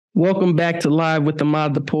Welcome back to Live with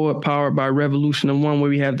Ahmad the Poet, powered by Revolution and One, where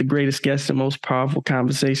we have the greatest guests and most powerful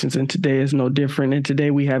conversations. And today is no different. And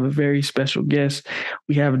today we have a very special guest.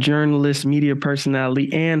 We have journalist, media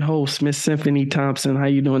personality, and host, Miss Symphony Thompson. How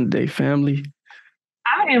you doing today, family?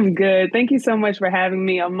 I am good. Thank you so much for having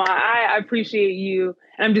me, Ahmad. I appreciate you.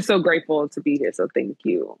 And I'm just so grateful to be here. So thank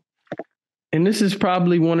you. And this is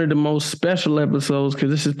probably one of the most special episodes because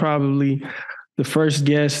this is probably the first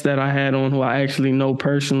guest that I had on who I actually know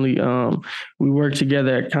personally. We worked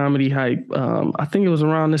together at Comedy Hype. I think it was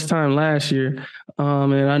around this time last year.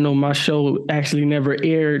 And I know my show actually never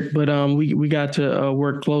aired, but we got to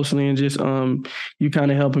work closely and just you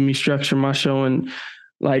kind of helping me structure my show and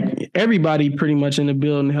like everybody pretty much in the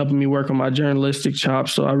building helping me work on my journalistic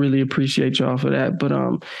chops. So I really appreciate y'all for that. But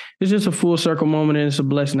it's just a full circle moment and it's a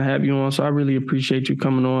blessing to have you on. So I really appreciate you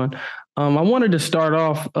coming on. I wanted to start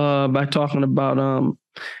off by talking about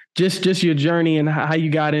just your journey and how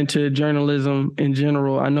you got into journalism in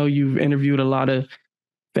general. I know you've interviewed a lot of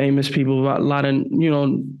famous people, a lot of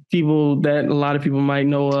people that a lot of people might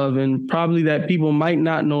know of, and probably that people might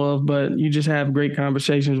not know of. But you just have great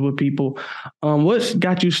conversations with people. What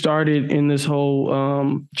got you started in this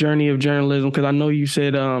whole journey of journalism? Because I know you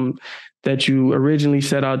said that you originally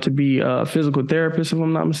set out to be a physical therapist, if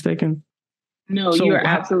I'm not mistaken. No, So, you're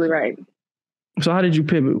absolutely right. so how did you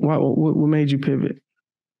pivot? What made you pivot?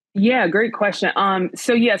 Yeah, great question.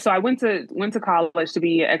 So I went to college to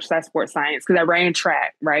be exercise sports science because I ran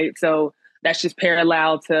track, right? So that's just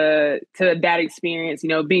parallel to that experience,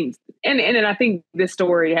 being and I think this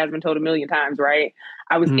story has been told a million times, right?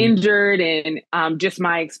 I was Mm, injured and just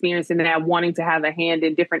my experience and that wanting to have a hand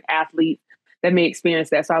in different athletes that may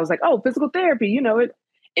experience that. So I was like, oh, physical therapy,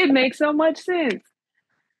 it makes so much sense.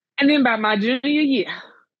 And then by my junior year,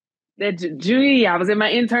 I was in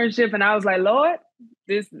my internship and I was like, Lord,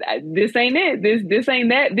 this ain't it. This ain't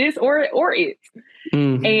that. This or it.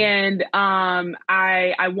 mm, And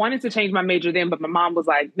I wanted to change my major then, but my mom was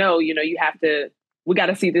like, no, you have to. We got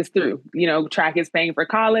to see this through. Track is paying for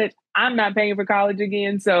college. I'm not paying for college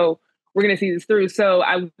again, so we're gonna see this through. So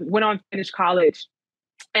I went on to finish college,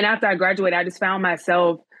 and after I graduated, I just found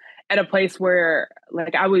myself at a place where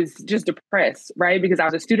like I was just depressed, right? Because I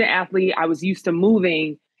was a student athlete. I was used to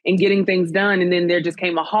moving and getting things done. And then there just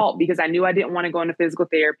came a halt because I knew I didn't want to go into physical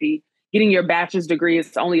therapy. Getting your bachelor's degree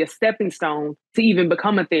is only a stepping stone to even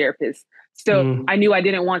become a therapist. So mm, I knew I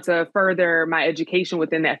didn't want to further my education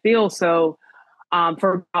within that field. So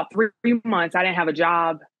for about 3 months, I didn't have a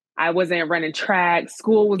job. I wasn't running track.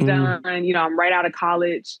 School was done. mm, I'm right out of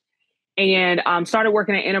college and started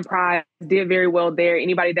working at Enterprise, did very well there.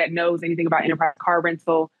 Anybody that knows anything about Enterprise car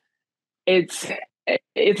rental, it's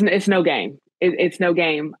it's no game. It's no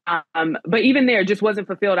game. But even there, just wasn't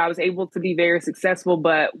fulfilled. I was able to be very successful,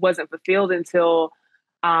 but wasn't fulfilled until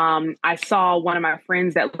I saw one of my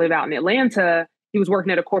friends that live out in Atlanta. He was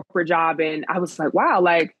working at a corporate job, and I was like, wow,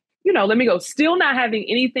 like let me go. Still not having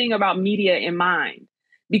anything about media in mind,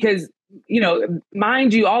 because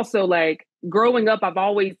mind you, also like growing up, I've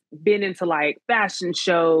always been into like fashion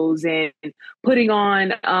shows and putting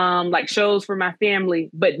on like shows for my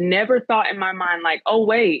family, but never thought in my mind like, oh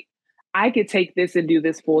wait, I could take this and do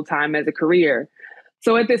this full time as a career.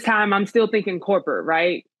 So at this time, I'm still thinking corporate,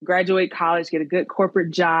 right? Graduate college, get a good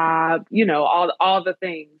corporate job, all the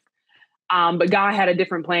things. But God had a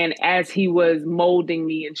different plan as He was molding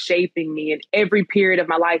me and shaping me in every period of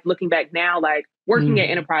my life. Looking back now, like working at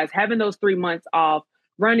mm, Enterprise, having those 3 months off,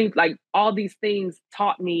 running, like all these things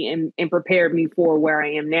taught me and prepared me for where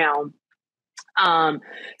I am now. Um,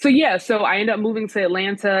 so I ended up moving to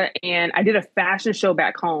Atlanta and I did a fashion show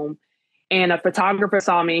back home. And a photographer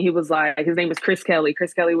saw me. He was like, his name was Chris Kelly.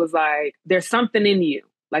 Chris Kelly was like, there's something in you.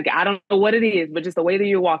 Like, I don't know what it is, but just the way that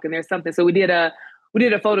you're walking, there's something. So we did a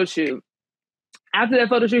photo shoot. After that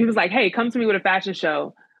photo shoot, he was like, hey, come to me with a fashion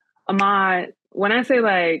show. Ahmad, when I say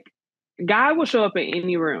like, God will show up in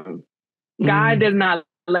any room. God mm, does not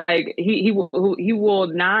like he will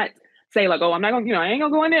not say like, oh, I'm not gonna, I ain't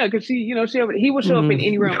gonna go in there because he will show up in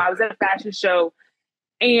any mm. room. I was at a fashion show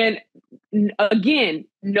and again,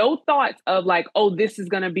 no thoughts of like, oh, this is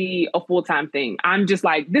gonna be a full-time thing. I'm just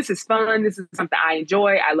like, this is fun. This is something I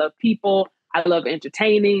enjoy. I love people. I love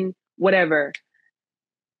entertaining, whatever.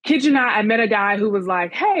 Kid you not, I met a guy who was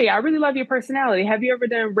like, hey, I really love your personality. Have you ever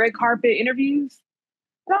done red carpet interviews?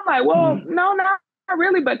 And I'm like, well, Mm. no, not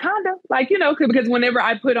really, but kind of like, because whenever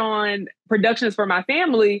I put on productions for my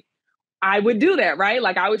family, I would do that, right?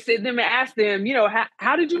 Like I would sit them and ask them,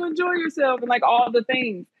 how did you enjoy yourself and like all the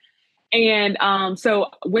things. And so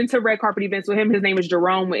went to red carpet events with him. His name is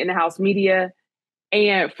Jerome with In the House Media.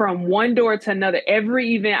 And from one door to another,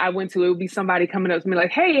 every event I went to, it would be somebody coming up to me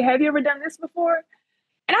like, hey, have you ever done this before?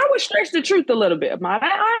 And I would stretch the truth a little bit, Ahmad. I'm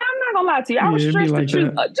not gonna lie to you. I would Yeah, it'd be stretch the like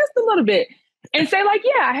truth that. just a little bit and say like,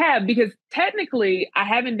 yeah, I have, because technically I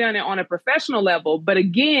haven't done it on a professional level. But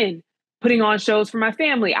again, putting on shows for my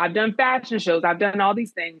family, I've done fashion shows, I've done all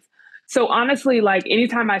these things. So honestly, like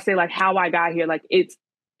anytime I say like how I got here, like it's,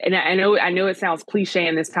 and I know it sounds cliche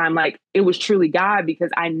in this time, like it was truly God,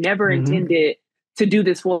 because I never Mm-hmm. intended to do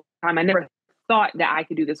this full time. I never thought that I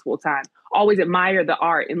could do this full time. Always admire the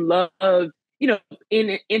art and love, you know,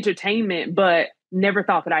 in entertainment, but never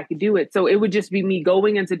thought that I could do it. So it would just be me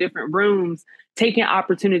going into different rooms, taking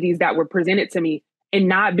opportunities that were presented to me and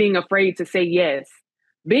not being afraid to say yes.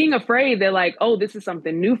 Being afraid that like, oh, this is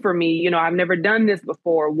something new for me. You know, I've never done this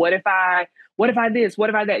before. What if I this? What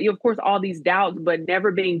if I that? You, of course, all these doubts, but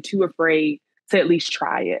never being too afraid to at least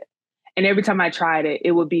try it. And every time I tried it,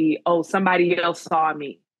 it would be, oh, somebody else saw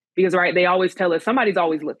me. Because, right, they always tell us somebody's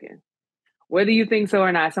always looking. Whether you think so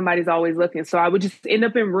or not, somebody's always looking. So I would just end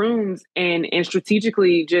up in rooms and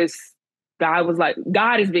strategically just, God was like,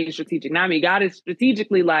 God is being strategic, not me. God is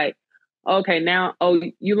strategically like, okay, now, oh,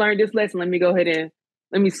 you learned this lesson. Let me go ahead and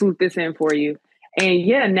let me swoop this in for you. And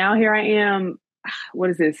yeah, now here I am. What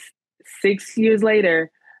is this? 6 years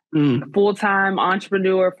later, Mm. full-time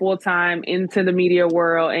entrepreneur, full-time into the media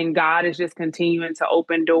world. And God is just continuing to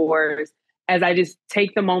open doors as I just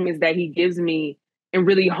take the moments that he gives me and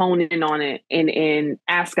really hone in on it and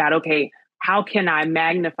ask God, okay, how can I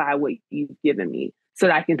magnify what you've given me so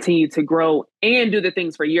that I continue to grow and do the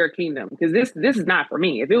things for your kingdom? Because this is not for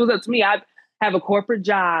me. If it was up to me, I'd have a corporate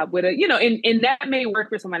job with a, you know, and that may work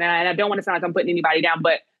for someone. And I don't want to sound like I'm putting anybody down,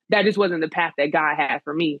 but that just wasn't the path that God had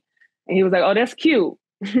for me. And he was like, oh, that's cute.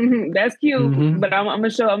 That's cute, Mm-hmm. but I'm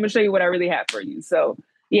gonna show you what I really have for you. So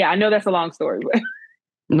yeah, I know that's a long story, but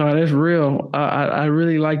No, that's real. I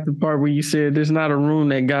really like the part where you said there's not a room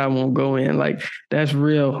that God won't go in. Like that's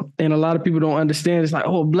real, and a lot of people don't understand. It's like,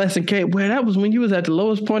 oh, blessing came. Well, that was when you was at the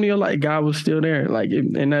lowest point of your life. God was still there. Like,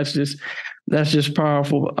 and that's just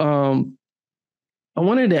powerful. I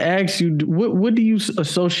wanted to ask you, what do you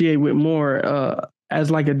associate with more, as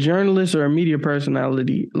like a journalist or a media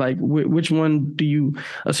personality? Like, which one do you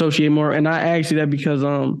associate more? And I ask you that because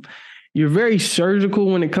you're very surgical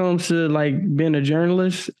when it comes to like being a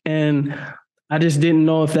journalist, and I just didn't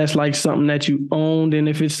know if that's like something that you owned, and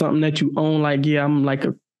if it's something that you own, like yeah, I'm like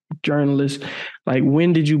a journalist. Like,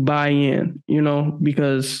 when did you buy in? You know,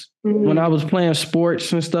 because when I was playing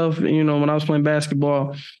sports and stuff, you know, when I was playing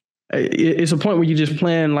basketball, it's a point where you just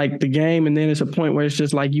playing like the game, and then it's a point where it's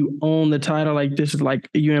just like you own the title. Like this is like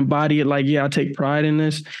you embody it. Like yeah, I take pride in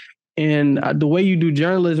this. And the way you do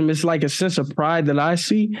journalism, it's like a sense of pride that I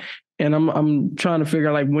see. And I'm trying to figure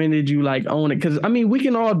out like when did you like own it? Because I mean we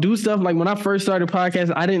can all do stuff. Like when I first started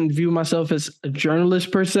podcasting, I didn't view myself as a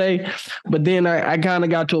journalist per se, but then I kind of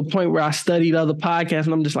got to a point where I studied other podcasts,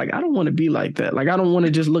 and I'm just like I don't want to be like that. Like I don't want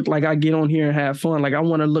to just look like I get on here and have fun. Like I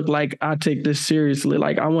want to look like I take this seriously.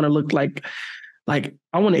 Like I want to look like I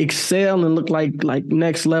want to excel and look like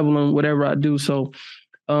next level in whatever I do. So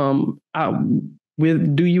I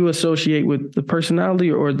with do you associate with the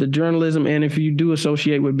personality or the journalism? And if you do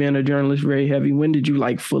associate with being a journalist very heavy, when did you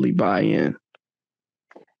like fully buy in?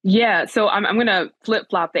 yeah. So I'm gonna flip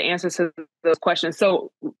flop the answers to those questions.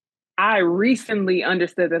 So I recently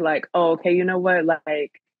understood that like, oh, okay, you know what?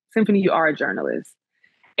 Like, Symphony, you are a journalist.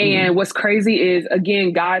 And Mm. what's crazy is,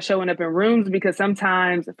 again, God showing up in rooms, because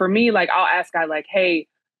sometimes for me, like, I'll ask God, like, hey,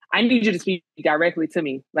 I need you to speak directly to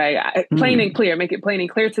me, like plain and Mm. clear, make it plain and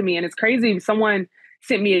clear to me. And it's crazy. Someone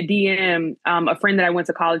sent me a DM, a friend that I went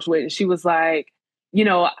to college with, and she was like, you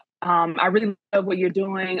know, I really love what you're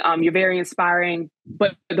doing. You're very inspiring.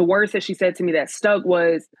 But the words that she said to me that stuck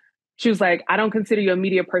was, she was like, I don't consider you a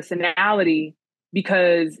media personality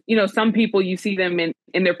because, you know, some people you see them and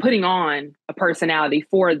they're putting on a personality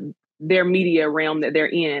for their media realm that they're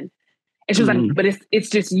in. And she was like, Mm. but it's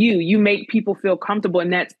just you. You make people feel comfortable,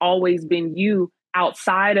 and that's always been you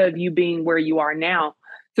outside of you being where you are now.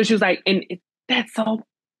 So she was like, that's so,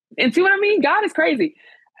 and see what I mean? God is crazy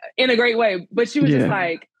in a great way. But she was just Yeah.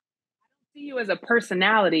 like, see you as a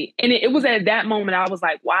personality. And it was at that moment I was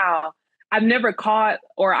like, wow, I've never caught,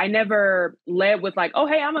 or I never led with like, oh,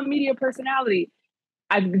 hey, I'm a media personality.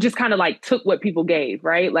 I just kind of like took what people gave,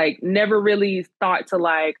 right? Like never really thought to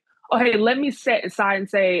like, oh, hey, let me set aside and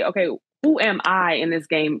say, okay, who am I in this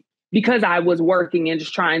game? Because I was working and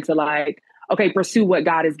just trying to like, okay, pursue what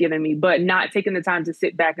God has given me, but not taking the time to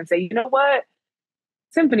sit back and say, you know what?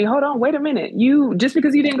 Symphony, hold on, wait a minute. You, just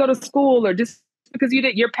because you didn't go to school, or just because you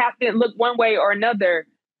didn't, your path didn't look one way or another,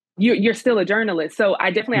 you're still a journalist. So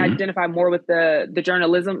I definitely identify more with the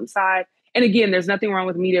journalism side. And again, there's nothing wrong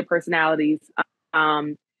with media personalities.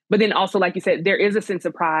 But then also, like you said, there is a sense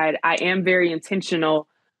of pride. I am very intentional.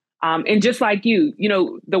 And just like you,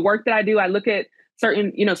 the work that I do, I look at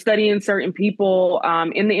certain, studying certain people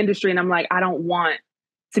in the industry, and I'm like, I don't want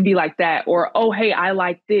to be like that. Or, oh, hey, I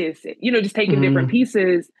like this, just taking different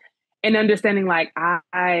pieces and understanding like,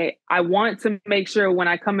 I want to make sure when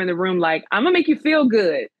I come in the room, like, I'm gonna make you feel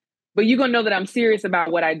good, but you're gonna know that I'm serious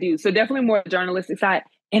about what I do. So definitely more journalistic side.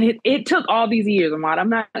 And it took all these years,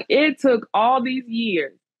 Ahmad. It took all these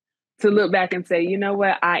years to look back and say, you know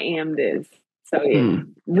what, I am this. So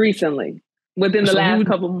recently, within the last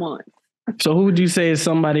couple months. So who would you say is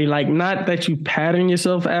somebody, like, not that you pattern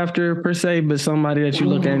yourself after per se, but somebody that you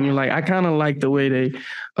look at and you're like, I kind of like the way they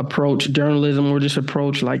approach journalism or just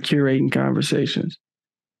approach like curating conversations?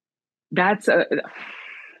 That's a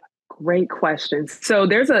great question. So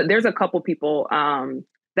there's a couple people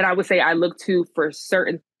that I would say I look to for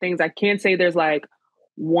certain things. I can't say there's like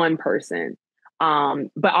one person,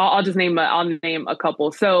 but I'll just name a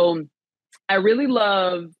couple. So I really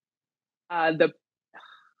love the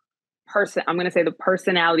person. I'm going to say the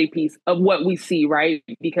personality piece of what we see, right?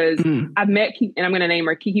 Because I've met, and I'm going to name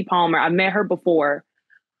her Keke Palmer. I've met her before,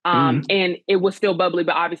 and it was still bubbly,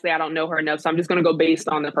 but obviously I don't know her enough. So I'm just going to go based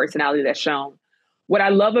on the personality that's shown. What I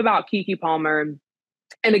love about Keke Palmer,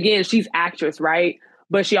 and again, she's actress, right?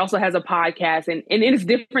 But she also has a podcast, and it's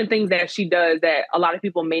different things that she does that a lot of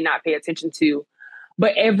people may not pay attention to.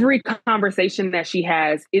 But every conversation that she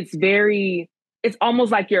has, it's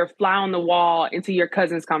almost like you're a fly on the wall into your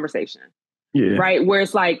cousin's conversation. Yeah. Right. Where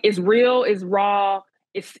it's like, it's real, it's raw.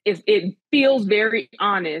 It feels very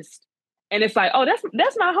honest. And it's like, oh,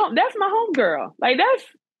 that's my home girl. Like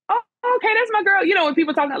okay, that's my girl. When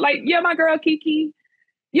people talk like, yeah, my girl, Keke,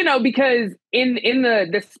 because in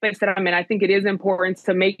the space that I'm in, I think it is important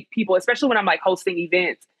to make people, especially when I'm like hosting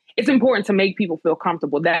events, it's important to make people feel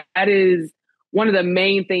comfortable. That is one of the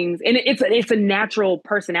main things. And it's a natural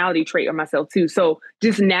personality trait of myself too. So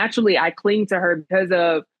just naturally, I cling to her because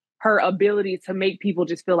of her ability to make people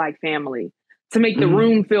just feel like family, to make the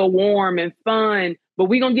room feel warm and fun. But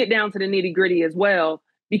we're going to get down to the nitty gritty as well,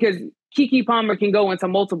 because Keke Palmer can go into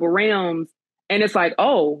multiple realms and it's like,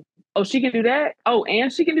 oh, she can do that. Oh,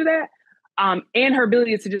 and she can do that. And her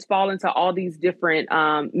ability is to just fall into all these different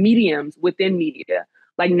mediums within media.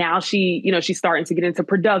 Like now she's starting to get into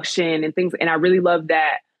production and things. And I really love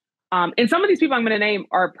that. And some of these people I'm going to name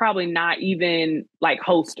are probably not even like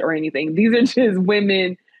hosts or anything. These are just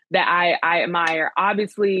women that I admire.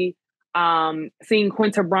 Obviously, seeing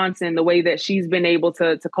Quinta Brunson, the way that she's been able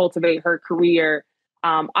to cultivate her career,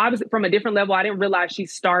 obviously from a different level. I didn't realize she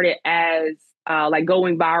started as like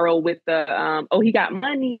going viral with the, he got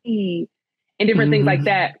money and different things like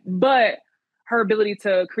that. But her ability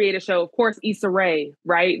to create a show, of course, Issa Rae,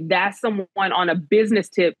 right? That's someone on a business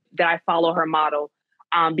tip that I follow her model.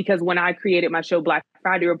 Because when I created my show, Black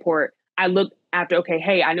Friday Report, I looked after, okay,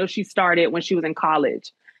 hey, I know she started when she was in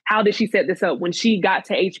college. How did she set this up? When she got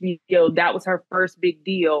to HBO, that was her first big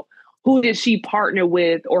deal. Who did she partner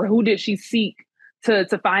with, or who did she seek to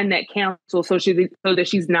find that counsel so that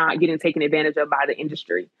she's not getting taken advantage of by the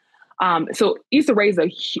industry? So Issa Rae is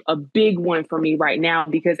a big one for me right now,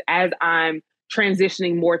 because as I'm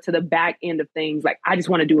transitioning more to the back end of things, like I just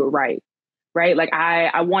want to do it right. Like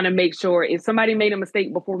I want to make sure if somebody made a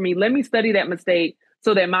mistake before me, let me study that mistake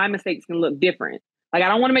so that my mistakes can look different. Like I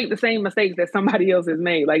don't want to make the same mistakes that somebody else has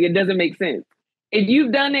made. Like it doesn't make sense. If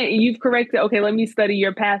you've done it and you've corrected, okay, let me study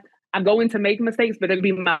your path. I'm going to make mistakes, but it'll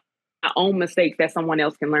be my own mistakes that someone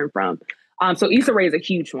else can learn from. So Issa Rae is a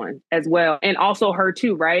huge one as well. And also her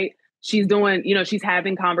too, right? She's doing, she's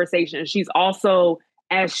having conversations. She's also,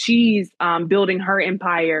 as she's building her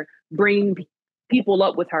empire, bringing people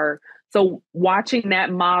up with her. So watching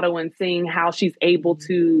that model and seeing how she's able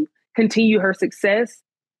to continue her success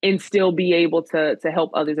and still be able to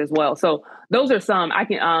help others as well. So those are some. I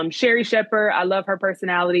can Sherry Shepherd. I love her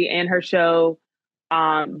personality and her show.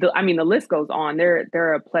 The list goes on. There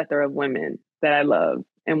are a plethora of women that I love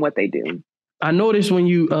and what they do. I noticed when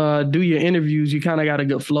you do your interviews, you kind of got a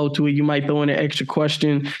good flow to it. You might throw in an extra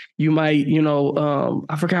question. You might,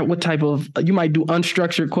 I forgot what type of, you might do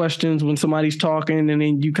unstructured questions when somebody's talking, and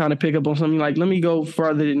then you kind of pick up on something like, let me go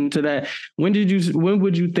further into that. When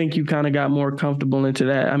would you think you kind of got more comfortable into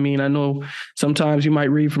that? I mean, I know sometimes you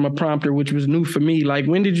might read from a prompter, which was new for me. Like,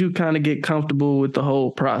 when did you kind of get comfortable with the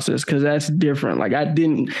whole process? Because that's different. Like, I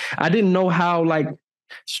didn't know how, like,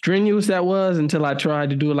 strenuous that was until I tried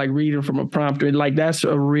to do it, like reading from a prompter. Like that's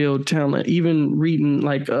a real talent. Even reading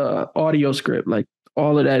like audio script, like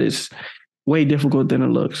all of that is way difficult than it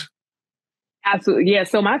looks. Absolutely. Yeah.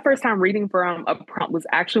 So my first time reading from a prompt was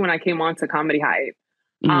actually when I came on to Comedy Hype.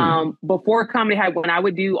 Before Comedy Hype, when I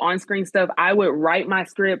would do on-screen stuff, I would write my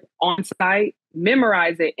script on site,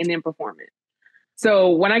 memorize it, and then perform it.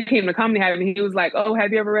 So when I came to Comedy Hype, and he was like, "Oh,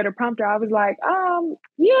 have you ever read a prompter?" I was like,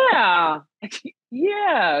 yeah,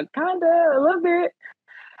 yeah, kind of, a little bit.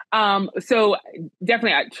 So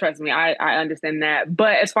definitely, trust me, I understand that.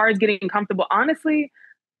 But as far as getting comfortable, honestly,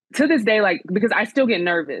 to this day, like, because I still get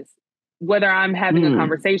nervous, whether I'm having a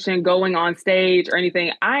conversation, going on stage or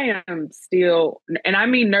anything, I am still, and I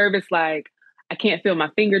mean nervous, like I can't feel my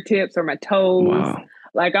fingertips or my toes. Wow.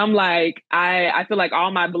 Like I'm like, I feel like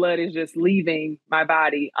all my blood is just leaving my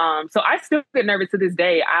body. So I still get nervous to this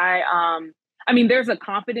day. I mean, there's a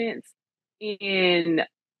confidence in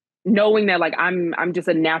knowing that like I'm just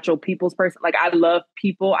a natural people's person. Like I love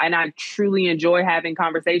people and I truly enjoy having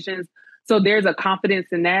conversations. So there's a confidence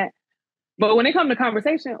in that. But when it comes to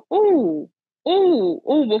conversation,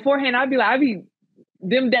 beforehand I'd be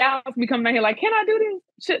them doubts be coming out here like, can I do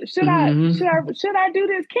this? Should I do this? Can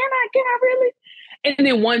I really? And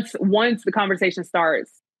then once the conversation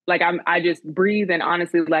starts, like I just breathe and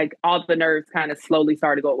honestly like all the nerves kind of slowly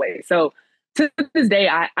start to go away. So to this day,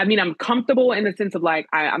 I mean I'm comfortable in the sense of like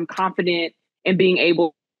I'm confident in being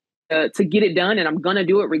able to get it done and I'm gonna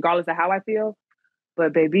do it regardless of how I feel.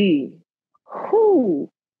 But baby,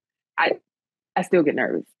 I still get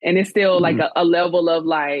nervous. And it's still like a level of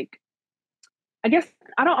like, I guess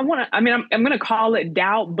I'm going to call it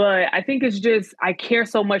doubt, but I think it's just, I care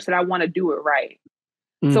so much that I want to do it right.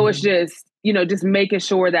 So it's just, just making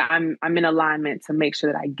sure that I'm in alignment to make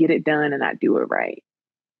sure that I get it done and I do it right.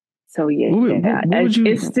 So yeah,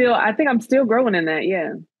 it's still, I think I'm still growing in that.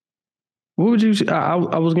 Yeah. What would you, I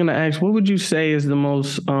was going to ask, what would you say is the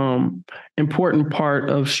most important part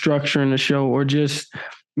of structuring the show or just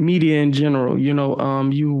media in general?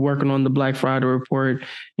 You working on the Black Friday report,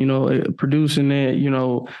 producing it,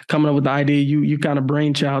 coming up with the idea, you kind of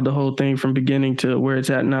brainchild the whole thing from beginning to where it's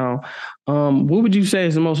at now. What would you say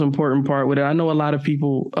is the most important part with it? I know a lot of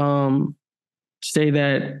people say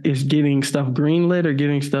that it's getting stuff greenlit or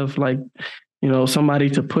getting stuff like, somebody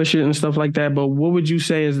to push it and stuff like that. But what would you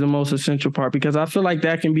say is the most essential part? Because I feel like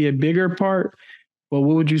that can be a bigger part. But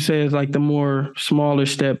what would you say is like the more smaller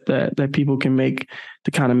step that people can make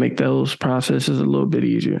to kind of make those processes a little bit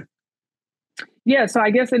easier? Yeah, so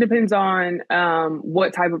I guess it depends on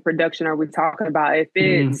what type of production are we talking about. If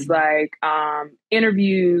it's like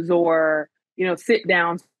interviews or, sit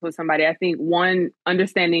downs with somebody, I think one,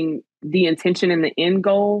 understanding the intention and the end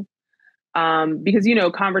goal. Because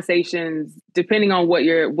conversations, depending on what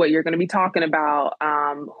you're going to be talking about,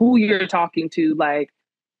 who you're talking to, like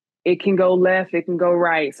it can go left, it can go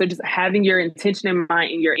right. So just having your intention in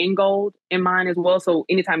mind and your end goal in mind as well. So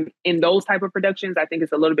anytime in those type of productions, I think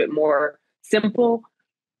it's a little bit more simple.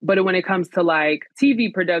 But when it comes to like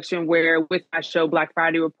TV production, where with my show Black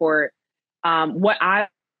Friday Report, what I've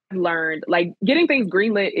learned, like getting things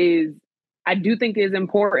greenlit I do think is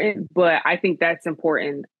important, but I think that's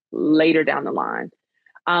important later down the line.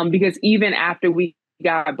 Because even after we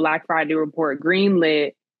got Black Friday Report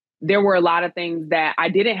greenlit, there were a lot of things that I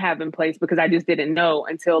didn't have in place because I just didn't know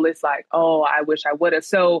until it's like, oh, I wish I would have.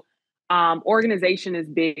 So organization is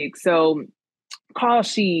big. So call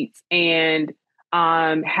sheets and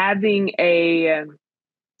having because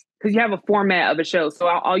you have a format of a show. So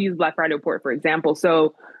I'll use Black Friday Report, for example.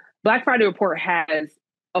 So Black Friday Report has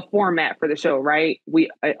a format for the show, right?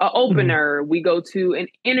 An opener, we go to an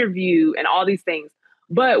interview and all these things.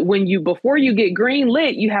 But before you get green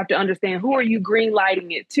lit, you have to understand, who are you green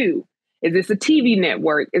lighting it to? Is this a TV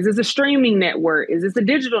network? Is this a streaming network? Is this a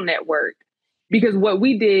digital network? Because what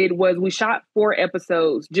we did was we shot 4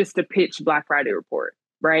 episodes just to pitch Black Friday Report,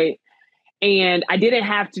 right? And I didn't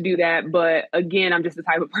have to do that. But again, I'm just the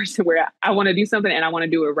type of person where I want to do something and I want to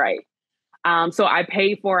do it right. So I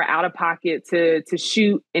paid for out of pocket to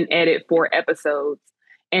shoot and edit 4 episodes,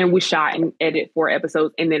 and we shot and edit 4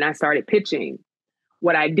 episodes. And then I started pitching.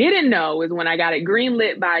 What I didn't know is when I got it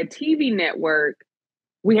greenlit by a TV network,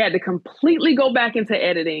 we had to completely go back into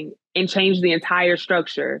editing and change the entire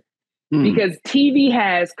structure because TV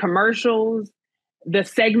has commercials. The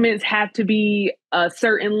segments have to be a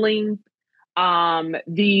certain length.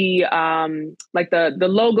 The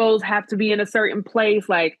logos have to be in a certain place.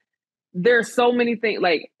 Like, there's so many things,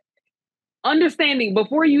 like understanding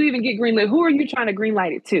before you even get greenlit, who are you trying to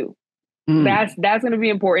greenlight it to? That's going to be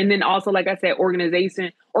important. And then also, like I said,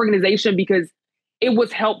 organization, because it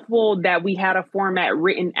was helpful that we had a format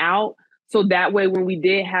written out. So that way, when we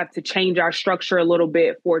did have to change our structure a little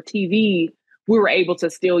bit for TV, we were able to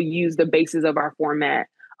still use the basis of our format.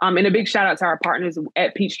 And a big shout out to our partners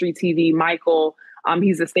at Peachtree TV, Michael.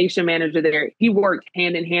 He's the station manager there. He worked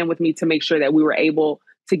hand in hand with me to make sure that we were able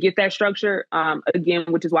to get that structure. Again,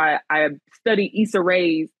 which is why I studied Issa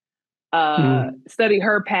Rae's, study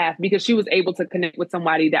her path, because she was able to connect with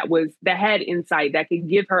somebody that had insight, that could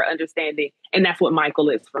give her understanding. And that's what Michael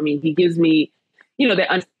is for me. He gives me, that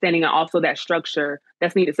understanding and also that structure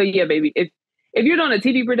that's needed. So yeah, baby, if you're doing a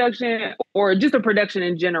TV production or just a production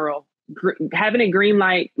in general, having it green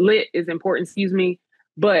light lit is important,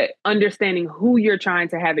 but understanding who you're trying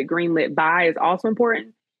to have it green lit by is also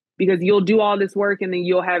important, because you'll do all this work and then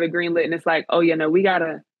you'll have it green lit and it's like, oh yeah, no, we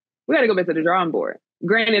gotta go back to the drawing board.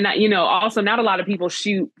 Granted, also not a lot of people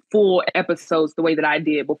shoot full episodes the way that I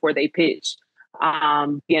did before they pitch.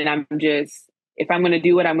 And I'm just, if I'm going to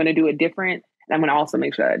do it, I'm going to do it different. And I'm going to also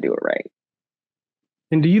make sure I do it right.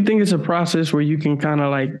 And do you think it's a process where you can kind of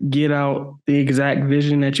like get out the exact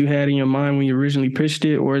vision that you had in your mind when you originally pitched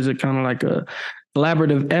it? Or is it kind of like a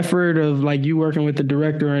collaborative effort of like you working with the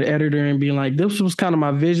director and editor and being like, this was kind of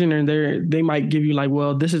my vision, and they might give you like,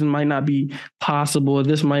 well, might not be possible,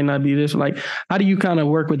 this might not be this. Like, how do you kind of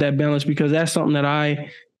work with that balance? Because that's something that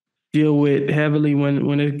I deal with heavily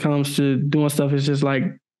when it comes to doing stuff. It's just like,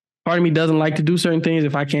 part of me doesn't like to do certain things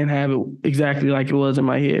if I can't have it exactly like it was in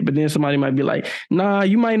my head. But then somebody might be like, nah,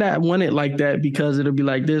 you might not want it like that because it'll be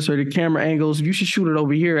like this, or the camera angles, you should shoot it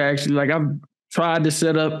over here. Actually, like I've tried to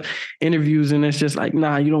set up interviews and it's just like,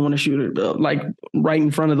 nah, you don't want to shoot it like right in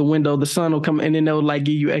front of the window. The sun will come and then they'll like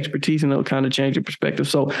give you expertise and they'll kind of change your perspective.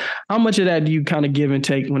 So how much of that do you kind of give and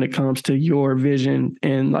take when it comes to your vision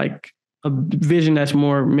and like a vision that's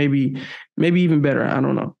more, maybe even better? I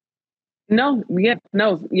don't know. No,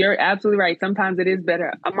 you're absolutely right. Sometimes it is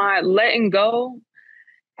better. My letting go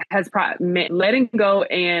and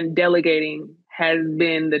delegating has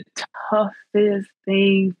been the toughest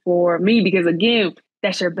thing for me, because again,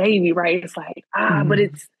 that's your baby, right? It's like, but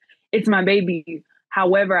it's my baby.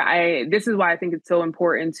 However, this is why I think it's so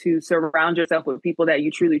important to surround yourself with people that you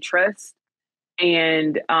truly trust.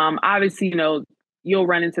 And obviously, you'll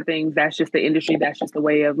run into things. That's just the industry. That's just the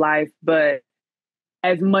way of life. But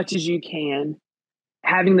as much as you can,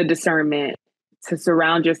 having the discernment to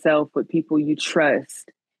surround yourself with people you trust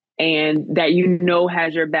and that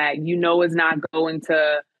has your back, is not going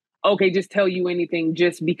to, just tell you anything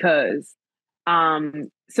just because.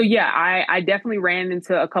 So yeah, I definitely ran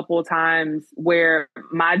into a couple of times where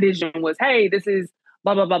my vision was, hey, this is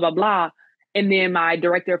blah, blah, blah, blah, blah. And then my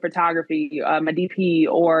director of photography, my DP,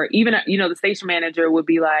 or even, the station manager would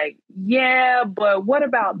be like, yeah, but what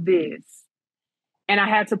about this? And I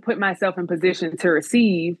had to put myself in position to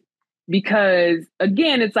receive, because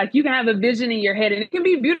again, it's like you can have a vision in your head and it can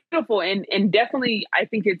be beautiful. And definitely, I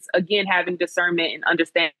think it's, again, having discernment and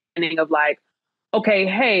understanding of like, okay,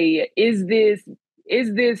 hey, is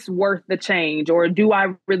this worth the change? Or do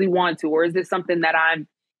I really want to? Or is this something that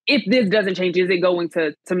if this doesn't change, is it going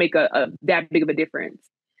to make a that big of a difference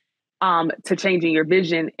to changing your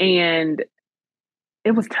vision? And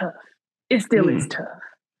it was tough. It still is tough.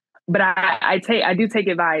 But I do take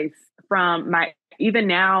advice from even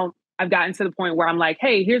now, I've gotten to the point where I'm like,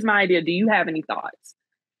 hey, here's my idea. Do you have any thoughts?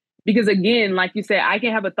 Because again, like you said, I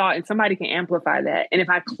can have a thought and somebody can amplify that. And if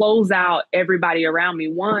I close out everybody around me,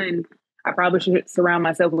 one, I probably should surround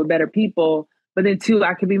myself with better people. But then two,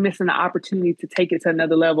 I could be missing the opportunity to take it to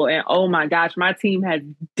another level. And oh my gosh, my team has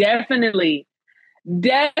definitely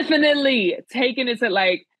taken it to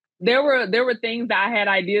like, there were things that I had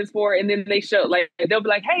ideas for, and then they'll be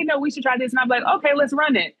like, hey, no, we should try this. And I'm like, okay, let's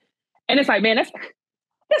run it. And it's like, man, I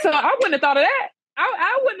wouldn't have thought of that.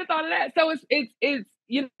 I wouldn't have thought of that. So it's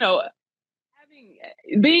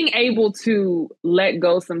being able to let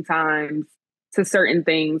go sometimes to certain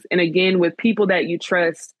things. And again, with people that you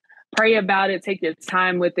trust, pray about it, take your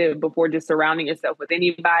time with it before just surrounding yourself with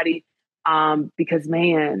anybody. Because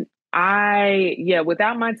man,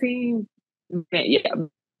 without my team,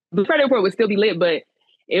 the credit report would still be lit, but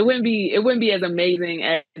it wouldn't be as amazing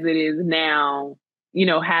as it is now,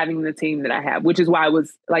 having the team that I have, which is why it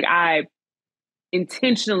was like, I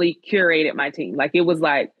intentionally curated my team. Like, it was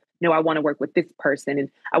like, no, I want to work with this person and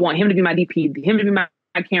I want him to be my DP, him to be my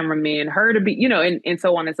cameraman, her to be, and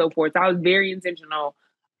so on and so forth. So I was very intentional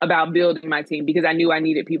about building my team because I knew I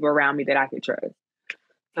needed people around me that I could trust.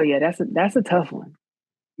 So yeah, that's a tough one.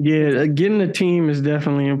 Yeah, getting a team is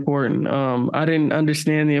definitely important. I didn't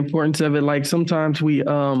understand the importance of it. Like sometimes we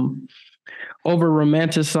over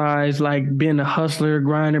romanticized, like being a hustler,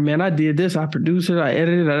 grinder. Man, I did this, I produced it, I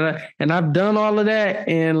edited it, and I've done all of that.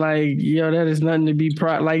 And like, that is nothing to be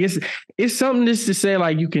proud. Like it's something just to say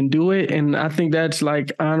like you can do it. And I think that's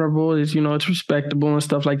like honorable. It's, it's respectable and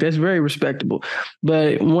stuff like that. It's very respectable.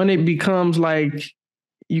 But when it becomes like,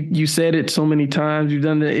 you said it so many times, you've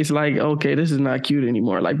done it. It's like, okay, this is not cute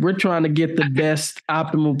anymore. Like we're trying to get the best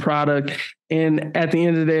optimal product. And at the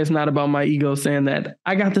end of the day, it's not about my ego saying that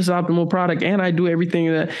I got this optimal product and I do everything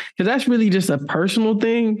because that's really just a personal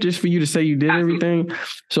thing, just for you to say you did everything.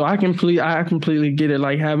 So I completely get it.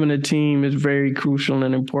 Like having a team is very crucial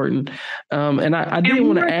and important. And I did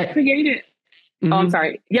want to add. Mm-hmm. Oh, I'm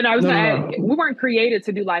sorry. I was going to add, we weren't created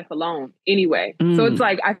to do life alone anyway. So it's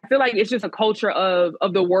like, I feel like it's just a culture of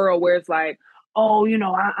the world where it's like, oh,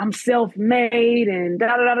 I'm self-made and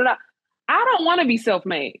da-da-da-da-da. I don't want to be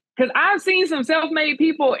self-made because I've seen some self-made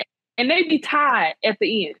people and they be tired at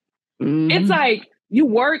the end. Mm-hmm. It's like you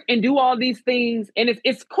work and do all these things and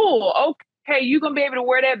it's cool. Okay, you're going to be able to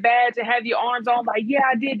wear that badge and have your arms on like, yeah,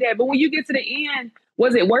 I did that. But when you get to the end,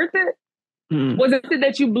 was it worth it? Was it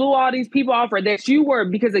that you blew all these people off or that you were,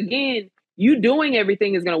 because again, you doing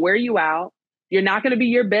everything is going to wear you out. You're not going to be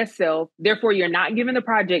your best self. Therefore, you're not giving the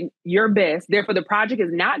project your best. Therefore, the project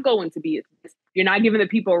is not going to be its best. You're not giving the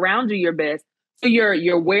people around you your best. So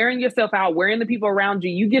you're wearing yourself out, wearing the people around you.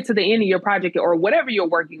 You get to the end of your project or whatever you're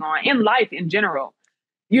working on in life in general.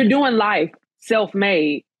 You're doing life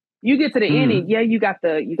self-made. You get to the end and you got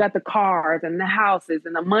the cars and the houses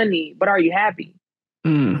and the money, but are you happy?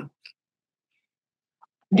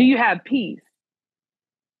 Do you have peace?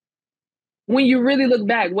 When you really look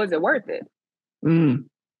back, was it worth it? 10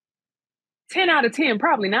 out of 10,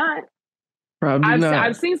 probably not.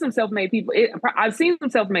 I've seen some self-made people.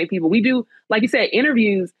 We do, like you said,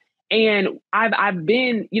 interviews, and I've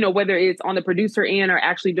been, whether it's on the producer end or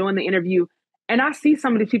actually doing the interview, and I see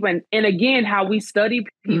some of these people, and again, how we study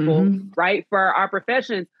people, right, for our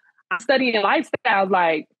professions. I'm studying lifestyles.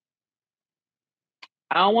 Like,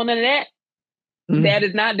 I don't want none of that. That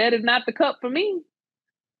is not the cup for me.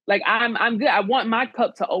 Like I'm good. I want my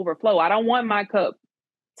cup to overflow. I don't want my cup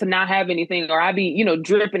to not have anything or I be,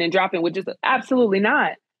 dripping and dropping with just absolutely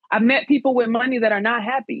not. I've met people with money that are not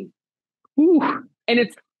happy. And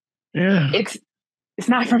it's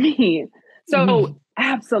not for me. So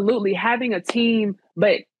absolutely having a team,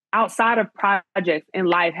 but outside of projects in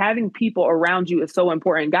life, having people around you is so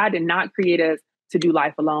important. God did not create us to do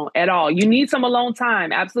life alone at all. You need some alone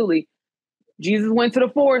time. Absolutely. Jesus went to the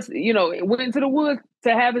forest, went into the woods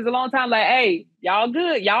to have his alone time. Like, hey, y'all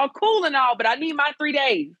good, y'all cool and all, but I need my 3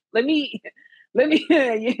 days. Let me,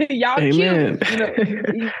 y'all Amen.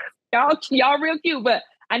 cute, y'all real cute, but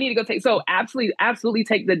I need to go take. So absolutely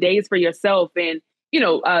take the days for yourself and,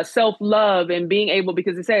 self-love and being able,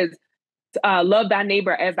 because it says, love thy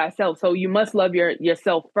neighbor as thyself. So you must love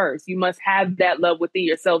yourself first. You must have that love within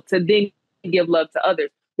yourself to then give love to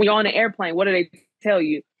others. When you're on an airplane, what do they tell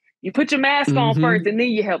you? You put your mask on first and then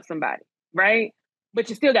you help somebody, right? But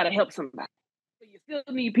you still got to help somebody. So you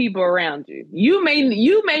still need people around you. You may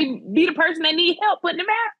be the person that need help putting the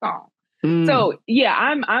mask on. So yeah,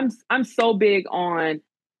 I'm so big on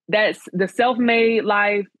that. The self-made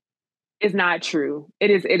life is not true.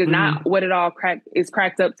 It is not what it all is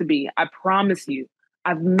cracked up to be. I promise you.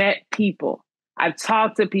 I've met people. I've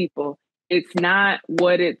talked to people. It's not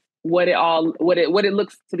what it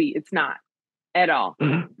looks to be. It's not at all.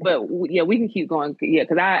 But yeah, we can keep going. Yeah,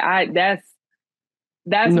 because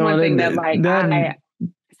that's one thing it's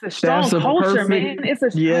a strong culture, man. It's a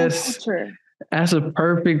strong culture. That's a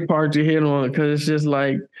perfect part to hit on, because it's just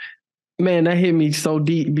like, man, that hit me so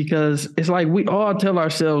deep, because it's like we all tell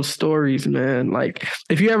ourselves stories, man. Like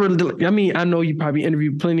if you ever, I know you probably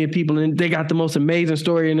interviewed plenty of people and they got the most amazing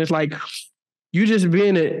story, and it's like you just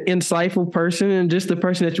being an insightful person and just the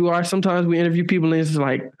person that you are. Sometimes we interview people and it's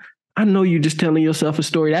like, I know you just telling yourself a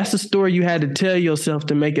story. That's the story you had to tell yourself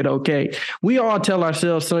to make it okay. We all tell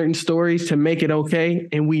ourselves certain stories to make it okay.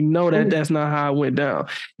 And we know that that's not how it went down.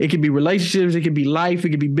 It could be relationships. It could be life.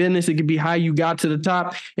 It could be business. It could be how you got to the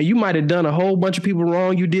top. And you might have done a whole bunch of people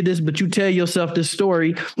wrong. You did this, but you tell yourself this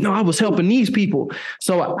story. No, I was helping these people.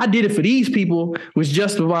 So I did it for these people, which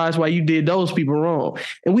justifies why you did those people wrong.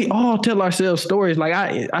 And we all tell ourselves stories. Like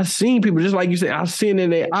I seen people, just like you said, I seen in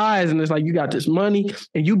their eyes, and it's like, you got this money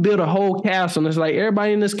and you build a whole castle, and it's like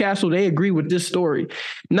everybody in this castle, they agree with this story,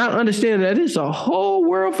 not understanding that it's a whole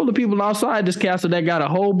world full of people outside this castle that got a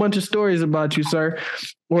whole bunch of stories about you, sir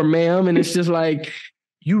or ma'am. And it's just like,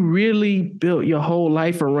 you really built your whole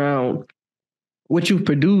life around what you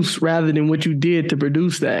produce rather than what you did to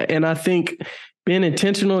produce that. And I think being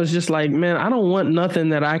intentional is just like, man, I don't want nothing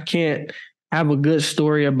that I can't have a good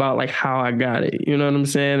story about like how I got it. You know what I'm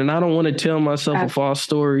saying? And I don't want to tell myself a false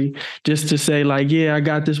story just to say like, yeah, I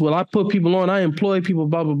got this. Well, I put people on, I employ people,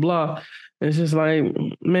 blah, blah, blah. It's just like,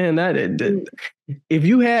 man, that if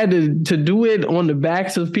you had to do it on the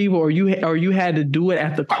backs of people, or you had to do it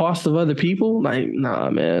at the cost of other people, like, nah,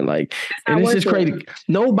 man, like, and it's just crazy.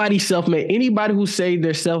 Nobody's self-made. Anybody who say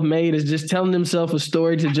they're self-made is just telling themselves a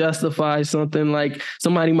story to justify something. Like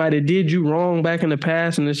somebody might have did you wrong back in the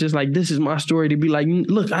past, and it's just like, this is my story to be like,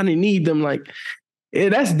 look, I didn't need them. Like, yeah,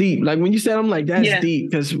 that's deep. Like when you said, I'm like, that's deep,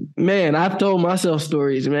 because man, I've told myself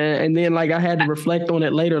stories, man, and then like I had to reflect on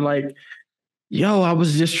it later, like, yo, I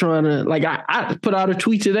was just trying to, like, I put out a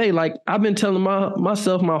tweet today. Like, I've been telling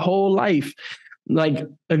myself my whole life, like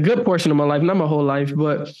a good portion of my life, not my whole life,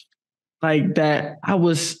 but like that I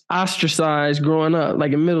was ostracized growing up,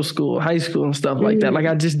 like in middle school, high school and stuff like that. Like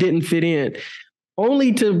I just didn't fit in.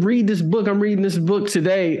 Only to read this book. I'm reading this book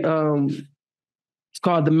today. It's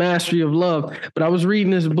called The Mastery of Love. But I was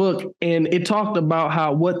reading this book and it talked about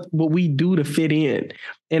how what we do to fit in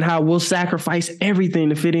and how we'll sacrifice everything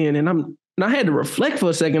to fit in. And I had to reflect for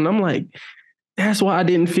a second. I'm like, that's why I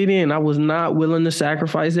didn't fit in. I was not willing to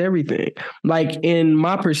sacrifice everything. Like in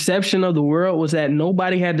my perception of the world was that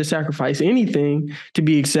nobody had to sacrifice anything to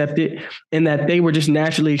be accepted and that they were just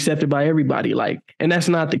naturally accepted by everybody. Like, and that's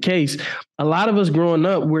not the case. A lot of us growing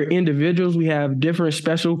up, we're individuals. We have different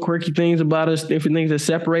special quirky things about us, different things that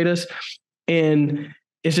separate us. And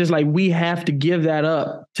it's just like we have to give that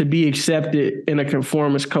up to be accepted in a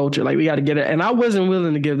conformist culture. Like we got to get it. And I wasn't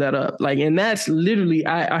willing to give that up. Like, and that's literally,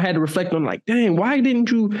 I had to reflect on like, dang, why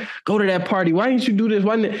didn't you go to that party? Why didn't you do this?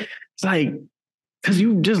 Why didn't it's like, because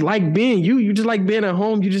you just like being you. You just like being at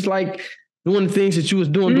home. You just like doing the things that you was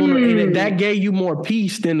doing, and that gave you more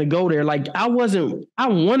peace than to go there. Like I wanted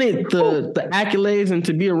the accolades and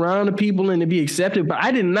to be around the people and to be accepted, but I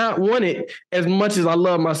did not want it as much as I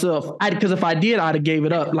love myself. Because if I did, I'd have gave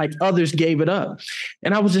it up like others gave it up.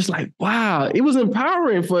 And I was just like, wow, it was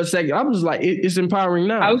empowering for a second. I was like, it's empowering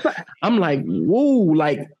now. I'm like, whoa,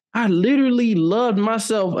 like I literally loved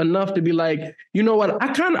myself enough to be like, you know what?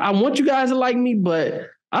 I want you guys to like me, but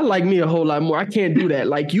I like me a whole lot more. I can't do that.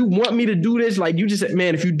 Like, you want me to do this? Like, you just said,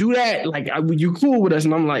 man, if you do that, like, you cool with us.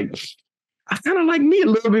 And I'm like, I kind of like me a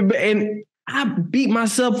little bit. And I beat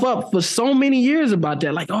myself up for so many years about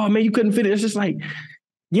that. Like, oh, man, you couldn't fit in. It's just like,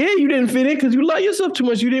 yeah, you didn't fit in because you love yourself too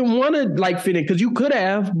much. You didn't want to like fit in because you could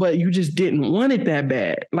have, but you just didn't want it that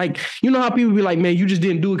bad. Like, you know how people be like, man, you just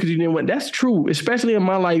didn't do it because you didn't want it. That's true, especially in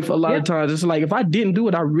my life. A lot of times it's like, if I didn't do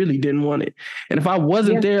it, I really didn't want it. And if I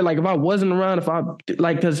wasn't there, like if I wasn't around,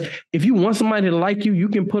 because if you want somebody to like you, you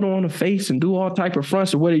can put on a face and do all type of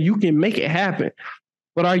fronts or whether you can make it happen.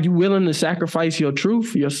 But are you willing to sacrifice your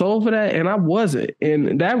truth, your soul for that? And I wasn't.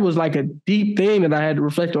 And that was like a deep thing that I had to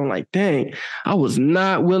reflect on. Like, dang, I was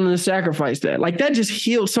not willing to sacrifice that. Like that just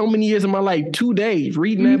healed so many years of my life. 2 days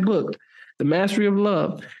reading that book, The Mastery of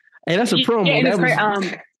Love. Hey, that's a promo. Yeah, and it's great.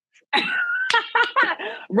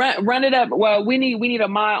 Run it up. Well, we need a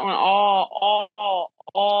mind on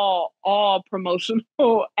all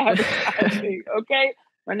promotional advertising. Okay,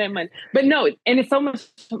 run that money. But no, and it's so much.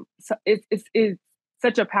 It's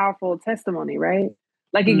such a powerful testimony, right?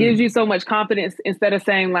 Like it gives you so much confidence instead of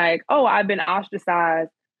saying like, oh, I've been ostracized,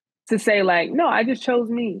 to say like, no, I just chose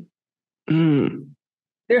me.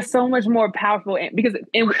 There's so much more powerful because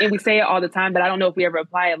we say it all the time, but I don't know if we ever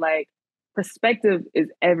apply it. Like perspective is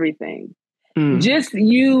everything. Just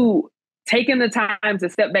you taking the time to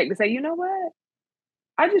step back to say, you know what?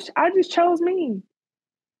 I just chose me.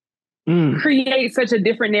 Create such a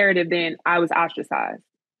different narrative than I was ostracized.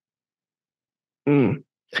 And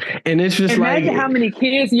it's just imagine like how many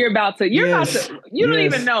kids you don't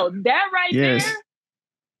even know that right there.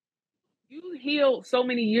 You healed so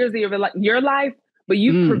many years of your life, but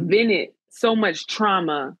you prevented so much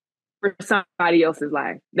trauma for somebody else's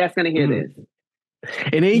life that's going to hear this.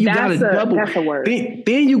 And then you got to double. That's a word.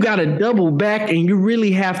 Then you got to double back, and you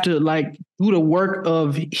really have to like do the work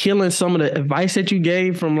of healing some of the advice that you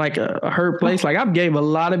gave from like a hurt place. Like I've gave a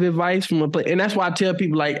lot of advice from a place, and that's why I tell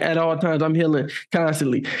people like at all times I'm healing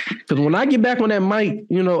constantly. Because when I get back on that mic,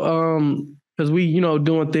 because we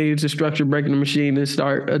doing things to structure breaking the machine and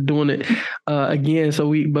start doing it again. So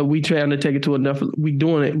we trying to take it to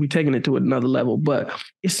we taking it to another level. But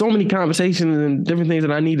it's so many conversations and different things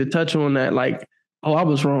that I need to touch on that like. Oh, I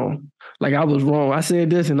was wrong. Like I was wrong. I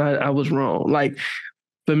said this and I was wrong. Like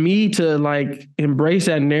for me to like embrace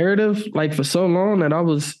that narrative, like for so long that I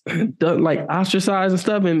was like ostracized and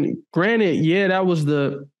stuff. And granted, yeah, that was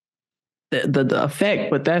the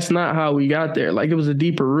effect, but that's not how we got there. Like it was a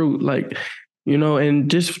deeper root. Like And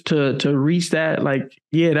just to reach that, like,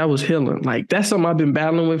 yeah, that was healing. Like, that's something I've been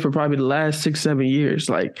battling with for probably the last 6, 7 years,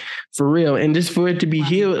 like, for real. And just for it to be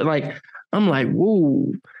healed, like, I'm like,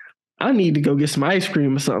 whoa, I need to go get some ice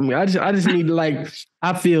cream or something. I just need to, like,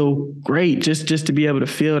 I feel great just to be able to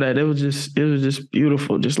feel that. It was just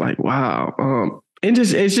beautiful. Just like, wow. And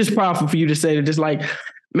it's just powerful for you to say that, just like,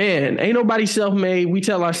 man, ain't nobody self-made. We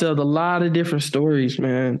tell ourselves a lot of different stories,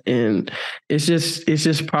 man. And it's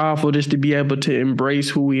just powerful just to be able to embrace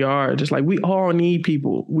who we are. Just like, we all need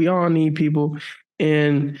people. We all need people.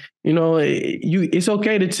 And, it's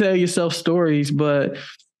okay to tell yourself stories, but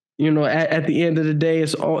at the end of the day,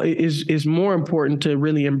 it's more important to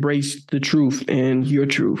really embrace the truth and your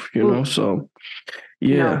truth, So,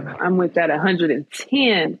 yeah. No, I'm with that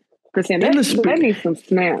 110%. That needs some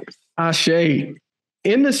snaps. Ashe.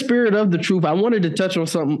 In the spirit of the truth, I wanted to touch on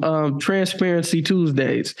something. Transparency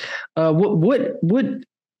Tuesdays. What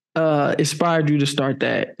inspired you to start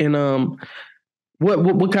that, and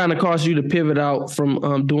what kind of caused you to pivot out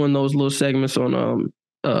from doing those little segments on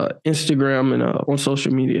Instagram and on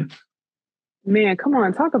social media? Man, come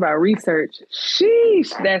on, talk about research.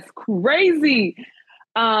 Sheesh, that's crazy.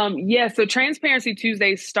 So Transparency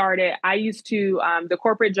Tuesdays started. I used to the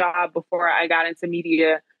corporate job before I got into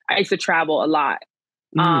media. I used to travel a lot.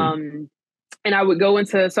 And I would go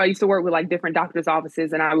so I used to work with like different doctors'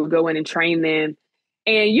 offices, and I would go in and train them.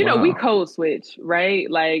 And we code switch,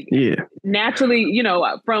 right? Like, naturally,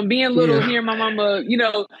 from being little, hearing my mama,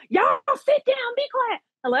 y'all sit down, be quiet.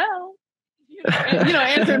 Hello.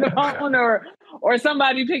 Answering the phone or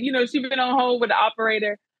somebody pick, she's been on hold with the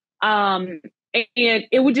operator. And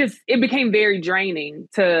it became very draining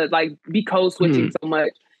to like be code switching so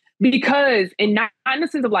much, because, and not in the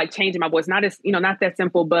sense of like changing my voice, not that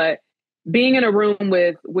simple, but being in a room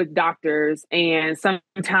with doctors and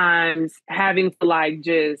sometimes having to like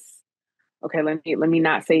just, okay, let me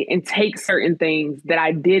not say, and take certain things that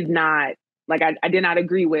I did not like, I did not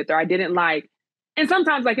agree with, or I didn't like. And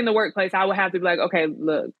sometimes, like in the workplace, I would have to be like, okay,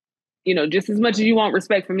 look, just as much as you want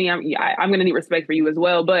respect for me, I'm going to need respect for you as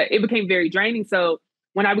well. But it became very draining. So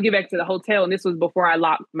when I would get back to the hotel, and this was before I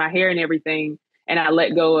locked my hair and everything, and I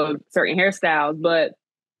let go of certain hairstyles, but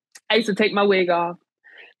I used to take my wig off,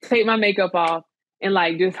 take my makeup off, and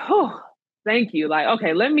like just, thank you. Like,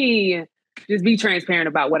 okay, let me just be transparent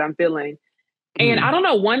about what I'm feeling. And I don't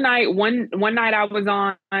know, one night I was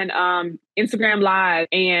on Instagram Live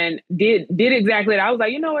and did exactly that. I was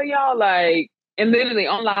like, you know what, y'all, like, and literally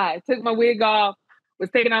on live, took my wig off, was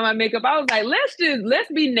taking out my makeup. I was like, let's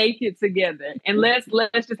be naked together, and let's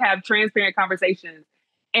just have transparent conversations.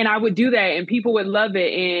 And I would do that, and people would love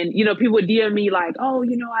it. And, people would DM me like, oh,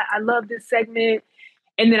 I love this segment.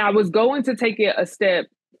 And then I was going to take it a step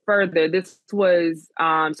further. This was,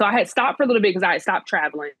 so I had stopped for a little bit because I had stopped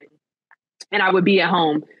traveling. And I would be at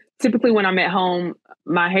home. Typically when I'm at home,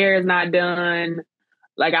 my hair is not done.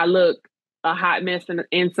 Like, I look a hot mess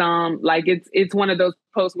in some, like, it's one of those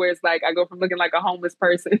posts where it's like, I go from looking like a homeless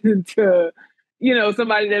person to,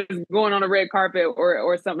 somebody that's going on a red carpet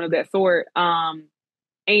or something of that sort.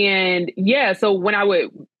 And yeah, so when I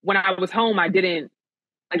was home, I didn't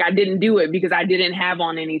do it because I didn't have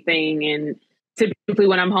on anything. And typically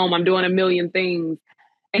when I'm home, I'm doing a million things.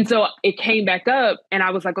 And so it came back up, and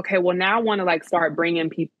I was like, okay, well, now I want to like start bringing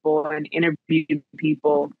people and interview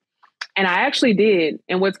people. And I actually did.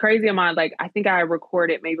 And what's crazy, Ahmad, like, I think I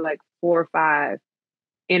recorded maybe like 4 or 5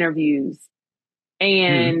 interviews,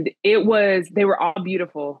 and they were all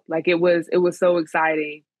beautiful. Like, it was so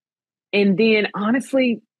exciting. And then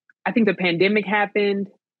honestly, I think the pandemic happened,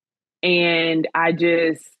 and I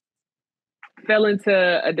just fell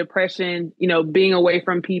into a depression, being away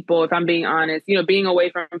from people, if I'm being honest, being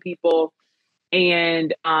away from people,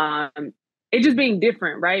 and it just being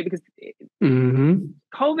different, right? Because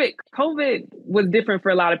COVID was different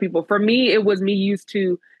for a lot of people. For me, it was me used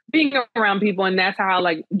to being around people, and that's how,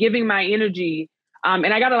 like, giving my energy.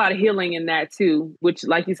 And I got a lot of healing in that too, which,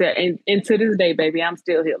 like you said, and to this day, baby, I'm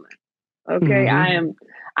still healing. Okay.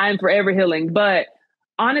 I am forever healing. But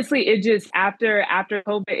honestly, it just, after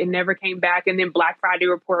COVID, it never came back. And then Black Friday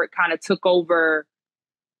Report kind of took over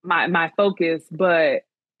my focus. But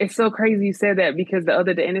it's so crazy you said that, because the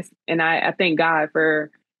other day, and I thank God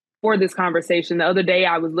for this conversation. The other day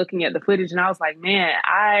I was looking at the footage, and I was like, man,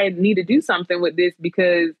 I need to do something with this,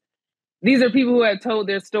 because these are people who have told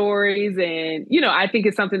their stories. And, I think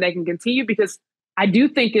it's something that can continue, because I do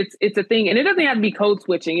think it's a thing. And it doesn't have to be code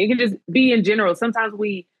switching. It can just be in general. Sometimes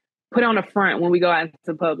we put on a front when we go out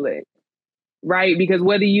into public, right? Because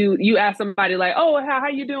whether you ask somebody like, oh, how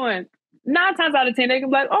you doing? 9 times out of 10, they can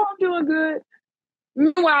be like, oh, I'm doing good.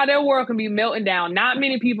 Meanwhile, their world can be melting down. Not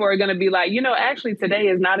many people are going to be like, actually, today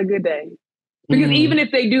is not a good day. Because even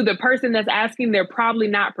if they do, the person that's asking, they're probably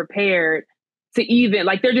not prepared to even,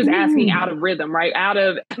 like, they're just asking out of rhythm, right? Out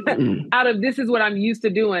of this is what I'm used to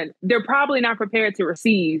doing. They're probably not prepared to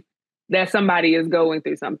receive that somebody is going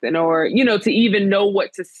through something, or, to even know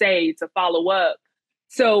what to say to follow up.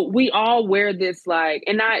 So we all wear this, like,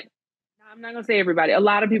 and I'm not going to say everybody, a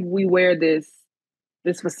lot of people, we wear this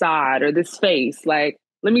facade or this face, like,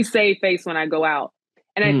 let me save face when I go out.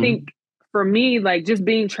 And I think for me, like, just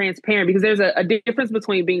being transparent, because there's a difference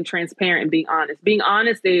between being transparent and being honest. Being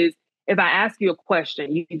honest is, if I ask you a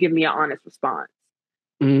question, you give me an honest response.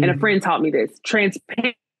 And a friend taught me this.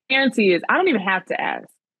 Transparency is, I don't even have to ask.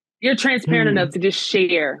 You're transparent enough to just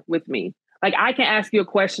share with me. Like, I can ask you a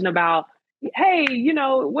question about, hey,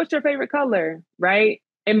 what's your favorite color, right?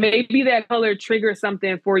 And maybe that color triggers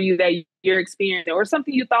something for you that you're experiencing, or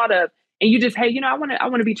something you thought of, and you just, hey, I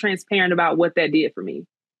want to be transparent about what that did for me,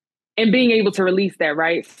 and being able to release that,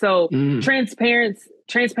 right? So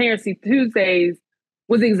Transparency Tuesdays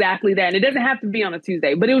was exactly that. And it doesn't have to be on a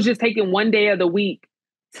Tuesday, but it was just taking one day of the week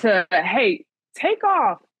to, hey, take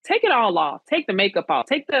it all off, take the makeup off,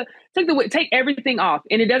 take everything off.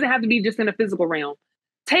 And it doesn't have to be just in a physical realm.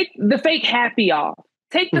 Take the fake happy off,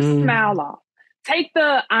 take the smile off, take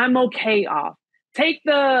the I'm okay off, take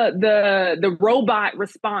the robot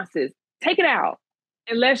responses, take it out.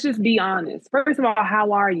 And let's just be honest. First of all,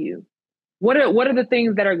 how are you? What are the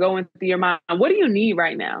things that are going through your mind? What do you need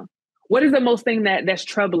right now? What is the most thing that's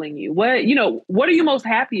troubling you? What are you most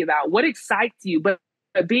happy about? What excites you? But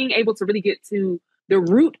being able to really get to the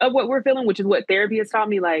root of what we're feeling, which is what therapy has taught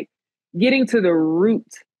me, like, getting to the root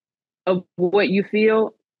of what you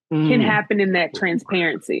feel can happen in that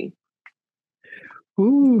transparency.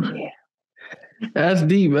 Ooh. Yeah. That's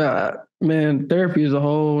deep. Man, therapy is a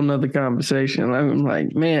whole nother conversation. I'm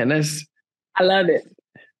like, man, I love it.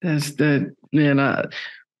 That's deep.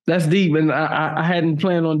 And I hadn't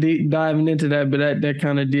planned on diving into that, but that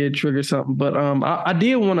kind of did trigger something. But I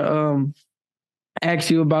did want to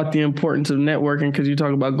ask you about the importance of networking, because you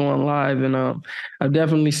talk about going live, and I've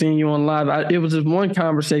definitely seen you on live. It was just one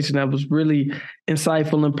conversation that was really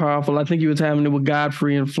insightful and powerful. I think you was having it with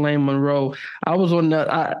Godfrey and Flame Monroe. I was on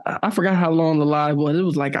I forgot how long the live was. It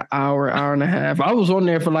was like an hour and a half. I was on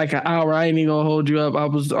there for like an hour. I ain't even gonna hold you up. I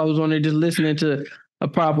was on there just listening to a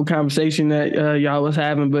powerful conversation that y'all was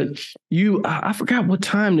having. But I forgot what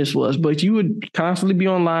time this was, but you would constantly be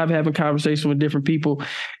on live having conversation with different people.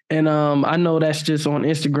 And I know that's just on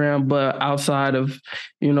Instagram, but outside of,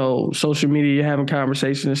 social media, you're having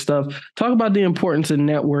conversations and stuff. Talk about the importance of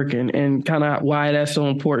networking and kind of why that's so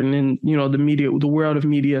important in, the world of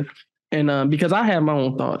media. And because I have my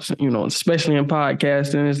own thoughts, especially in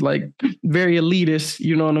podcasting, it's like very elitist,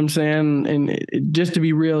 you know what I'm saying? And just to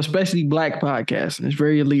be real, especially Black podcasting, it's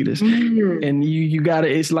very elitist. And you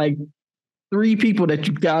gotta, it's like 3 people that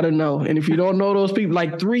you gotta know. And if you don't know those people,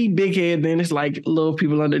 like 3 big heads, then it's like little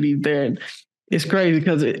people underneath there. And it's crazy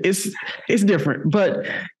because it's different. But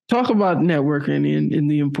talk about networking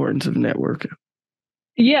and the importance of networking.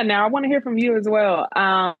 Yeah, now I want to hear from you as well.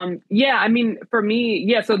 I mean, for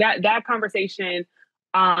me, so that conversation,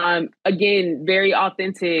 again, very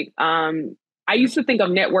authentic. I used to think of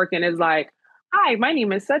networking as like, hi, my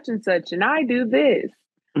name is such and such, and I do this.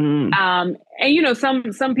 And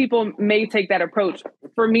some people may take that approach.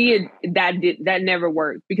 For me, that never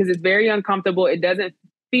worked, because it's very uncomfortable. It doesn't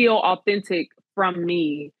feel authentic from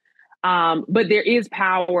me. But there is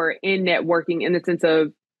power in networking in the sense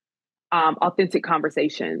of authentic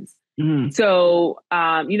conversations. So,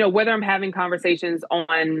 whether I'm having conversations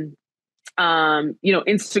on,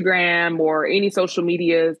 Instagram or any social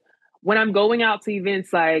medias, when I'm going out to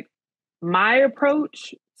events, like, my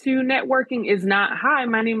approach to networking is not, hi,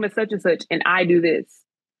 my name is such and such, and I do this.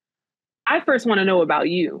 I first want to know about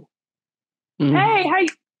you. Hey, how you,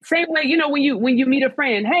 same way, when you meet a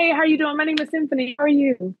friend, hey, how you doing? My name is Symphony. How are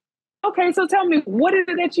you? Okay, so tell me, what is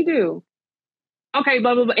it that you do? Okay,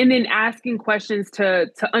 blah, blah, blah. And then asking questions to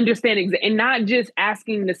understand, and not just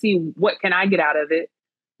asking to see what can I get out of it,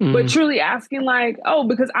 but truly asking, like, oh,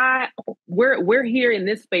 because we're here in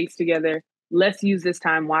this space together. Let's use this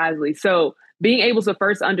time wisely. So being able to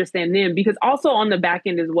first understand them, because also on the back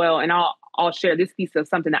end as well, and I'll share this piece of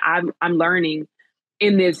something that I'm learning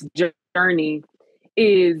in this journey,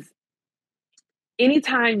 is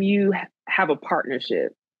anytime you have a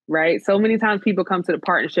partnership, right? So many times people come to the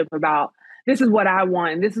partnership about, this is what I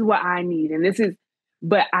want, and this is what I need,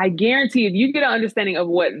 but I guarantee if you get an understanding of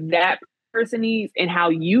what that person needs and how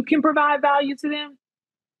you can provide value to them,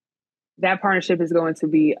 that partnership is going to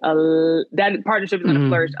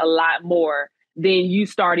flourish a lot more than you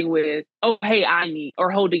starting with, oh, hey, I need,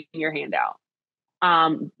 or holding your hand out.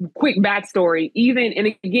 Quick backstory, even,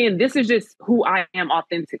 and again, this is just who I am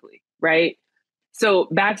authentically, right? So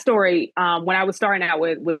backstory, when I was starting out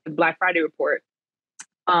with Black Friday Report,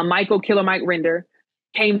 Michael Killer Mike Render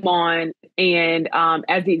came on and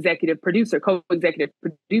as the executive producer, co-executive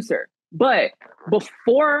producer. But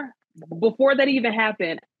before that even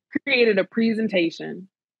happened, I created a presentation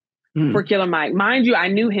for Killer Mike. Mind you, I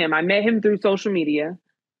knew him. I met him through social media.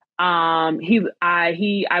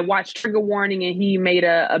 I watched Trigger Warning, and he made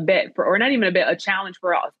a bet for, or not even a bet, a challenge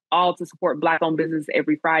for us all to support Black-owned business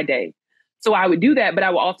every Friday. So I would do that, but I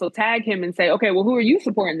would also tag him and say, okay, well, who are you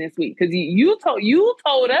supporting this week? Because you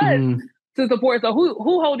told us to support. So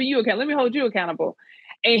who holding you accountable? Let me hold you accountable.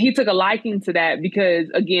 And he took a liking to that because,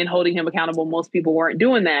 again, holding him accountable, most people weren't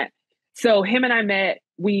doing that. So him and I met.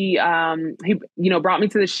 He brought me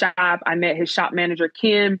to the shop. I met his shop manager,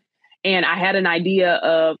 Kim. And I had an idea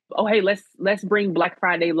of, oh, hey, let's bring Black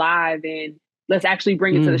Friday live and let's actually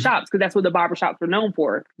bring it to the shops, because that's what the barbershops were known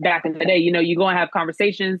for back in the day. You know, you go and have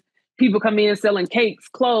conversations, people come in selling cakes,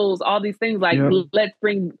 clothes, all these things. Like,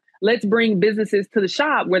 let's bring businesses to the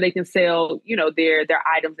shop where they can sell, you know, their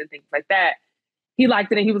items and things like that. He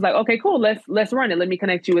liked it, and he was like, okay, cool, let's run it. Let me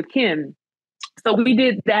connect you with Kim. So we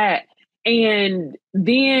did that. And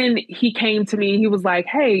then he came to me and he was like,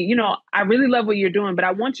 hey, you know, I really love what you're doing, but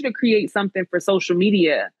I want you to create something for social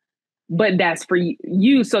media, but that's for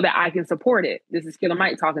you so that I can support it. This is Killer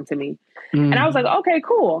Mike talking to me. And I was like, okay,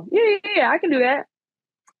 cool. Yeah, I can do that.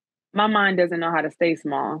 My mind doesn't know how to stay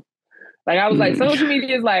small. Like, I was like, social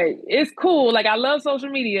media is like, it's cool. Like, I love social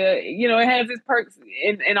media. You know, it has its perks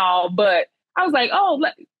and all, but I was like, oh,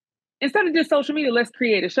 instead of just social media, let's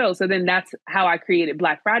create a show. So then that's how I created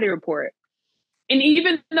Black Friday Report. And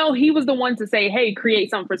even though he was the one to say, hey, create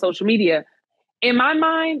something for social media, in my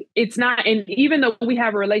mind, it's not. And even though we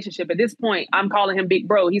have a relationship at this point, I'm calling him big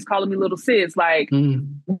bro. He's calling me little sis. Like,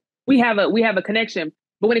 we have a connection.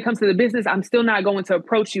 But when it comes to the business, I'm still not going to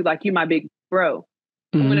approach you like you my big bro.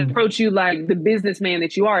 I'm going to approach you like the businessman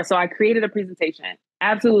that you are. So I created a presentation.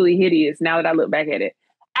 Absolutely hideous. Now that I look back at it,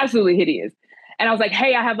 absolutely hideous. And I was like,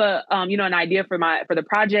 hey, I have an idea for the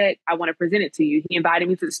project. I want to present it to you. He invited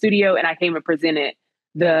me to the studio and I came and presented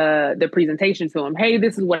the presentation to him. Hey,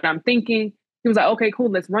 this is what I'm thinking. He was like, okay,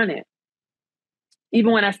 cool, let's run it.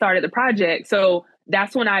 Even when I started the project. So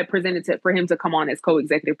that's when I presented it for him to come on as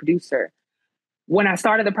co-executive producer. When I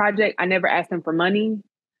started the project, I never asked him for money.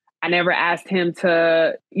 I never asked him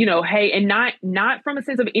to, you know, hey, and not from a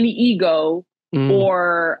sense of any ego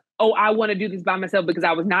or, oh, I want to do this by myself, because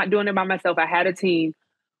I was not doing it by myself. I had a team,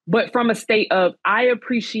 but from a state of, I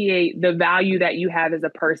appreciate the value that you have as a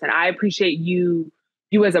person. I appreciate you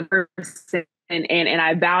as a person, and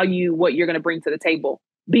I value what you're going to bring to the table,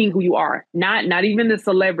 being who you are, not even the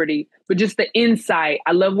celebrity, but just the insight.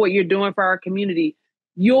 I love what you're doing for our community.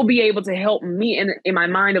 You'll be able to help me in my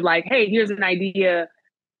mind of like, hey, here's an idea.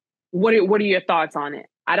 What are your thoughts on it?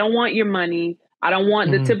 I don't want your money. I don't want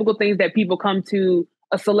the typical things that people come to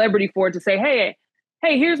a celebrity for, to say, hey,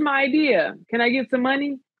 here's my idea. Can I get some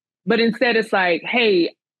money? But instead it's like,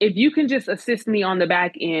 hey, if you can just assist me on the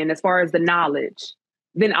back end as far as the knowledge,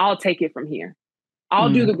 then I'll take it from here.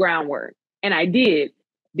 I'll do the groundwork. And I did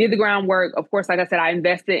the groundwork. Of course, like I said, I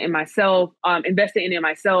invested in myself, I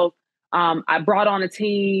brought on a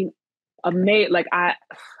team. I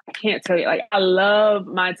can't tell you, like, I love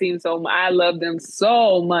my team so much. I love them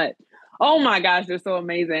so much. Oh my gosh, they're so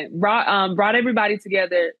amazing. Brought everybody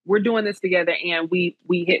together. We're doing this together, and we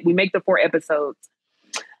make the 4 episodes.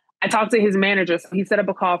 I talked to his manager. So he set up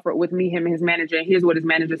a call with me, him, and his manager. And here's what his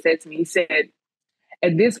manager said to me. He said,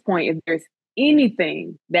 at this point, if there's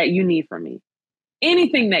anything that you need from me,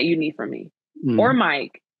 or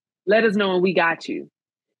Mike, let us know and we got you.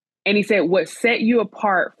 And he said, what set you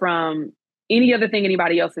apart from any other thing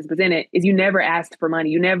anybody else has presented is you never asked for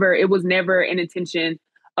money. It was never an intention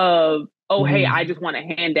of, oh, hey, I just want a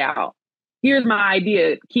handout. Here's my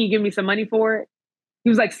idea. Can you give me some money for it? He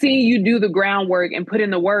was like, seeing you do the groundwork and put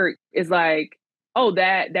in the work is like, oh,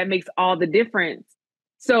 that makes all the difference.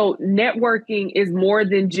 So networking is more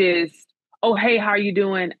than just, oh, hey, how are you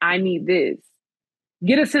doing? I need this.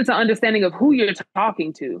 Get a sense of understanding of who you're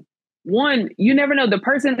talking to. One, you never know, the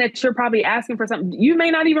person that you're probably asking for something, you may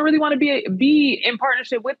not even really want to be in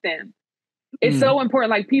partnership with them. It's so important.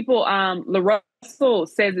 Like, people, LaRussell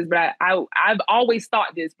says this, but I've always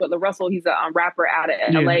thought this, but LaRussell, he's a rapper out of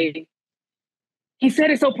LA. He said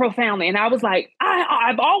it so profoundly. And I was like,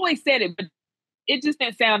 I've always said it, but it just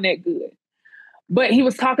didn't sound that good. But he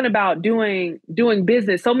was talking about doing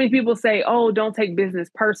business. So many people say, oh, don't take business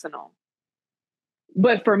personal.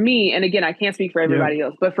 But for me, and again, I can't speak for everybody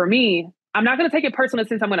else, but for me, I'm not going to take it personal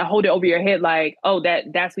since I'm going to hold it over your head like, oh,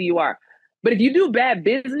 that's who you are. But if you do bad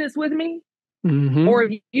business with me, or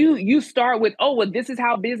if you start with, oh, well, this is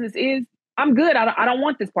how business is, I'm good. I don't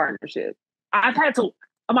want this partnership. I've had to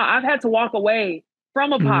walk away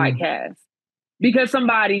from a podcast because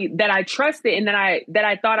somebody that I trusted and that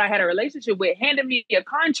I thought I had a relationship with handed me a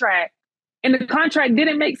contract, and the contract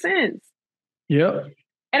didn't make sense. Yep.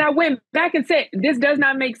 And I went back and said, this does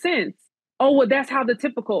not make sense. Oh, well, that's how the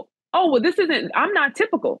typical. Oh, well, I'm not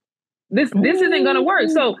typical. This isn't going to work.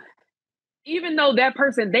 So even though that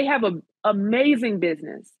person, they have an amazing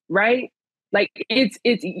business, right? Like it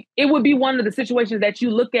would be one of the situations that you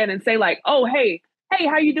look at and say like, oh, hey,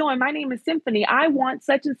 how you doing? My name is Symphony. I want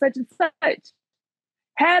such and such and such.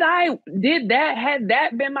 Had that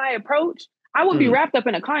been my approach, I would be wrapped up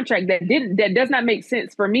in a contract that does not make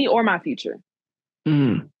sense for me or my future.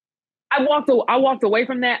 I walked away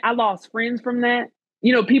from that. I lost friends from that.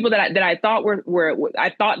 You know, people that I thought I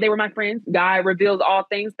thought they were my friends. God reveals all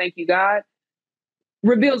things. Thank you, God.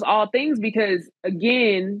 Reveals all things because,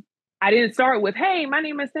 again, I didn't start with, hey, my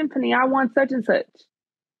name is Symphony. I want such and such.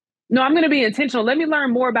 No, I'm going to be intentional. Let me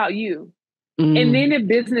learn more about you. And then if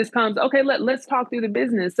business comes, okay, let's talk through the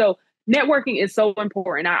business. So networking is so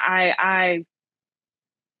important. I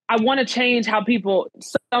want to change how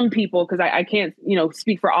some people, because I can't,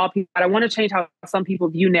 speak for all people, but I want to change how some people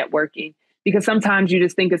view networking, because sometimes you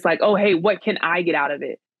just think it's like, oh, hey, what can I get out of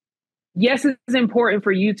it? Yes, it's important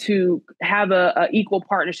for you to have a equal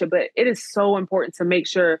partnership, but it is so important to make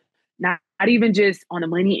sure not even just on the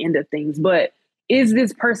money end of things, but is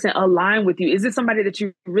this person aligned with you? Is this somebody that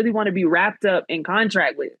you really want to be wrapped up in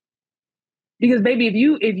contract with? Because baby, if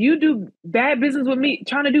you do bad business with me,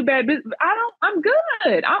 trying to do bad business, I'm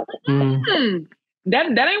good. That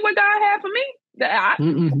ain't what God had for me.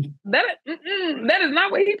 That is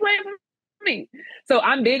not what He planned for me. So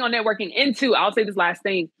I'm big on networking. And two, I'll say this last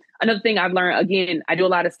thing. Another thing I've learned, again, I do a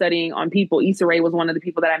lot of studying on people. Issa Rae was one of the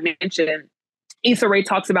people that I mentioned. Issa Rae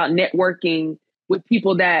talks about networking with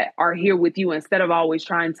people that are here with you instead of always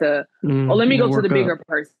trying to, let me go to the bigger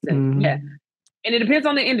person. Yeah. And it depends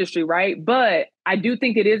on the industry, right? But I do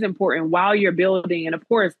think it is important while you're building, and of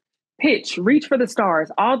course, pitch, reach for the stars,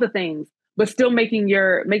 all the things, but still make sure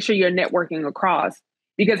you're networking across.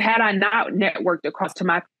 Because had I not networked across to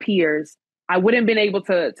my peers, I wouldn't have been able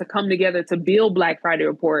to come together to build Black Friday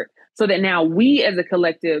Report so that now we as a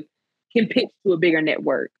collective can pitch to a bigger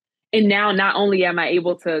network. And now not only am I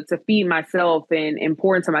able to feed myself and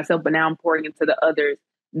pour into myself, but now I'm pouring into the others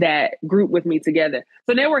that group with me together.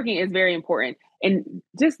 So networking is very important. And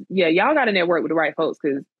just, y'all got to network with the right folks,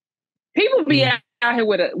 because people be out here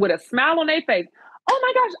with a smile on their face. Oh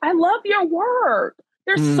my gosh, I love your work.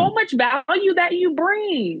 There's so much value that you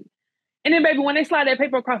bring. And then, baby, when they slide that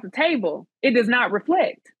paper across the table, it does not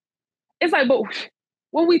reflect. It's like, but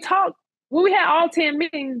when we had all 10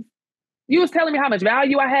 meetings, you was telling me how much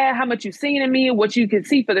value I had, how much you've seen in me, what you can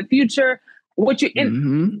see for the future,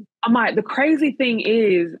 Ahmad, the crazy thing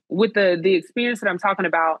is with the experience that I'm talking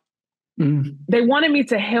about, they wanted me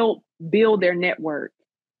to help build their network,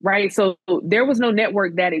 right? So there was no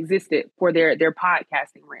network that existed for their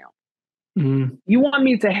podcasting realm. You want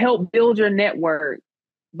me to help build your network,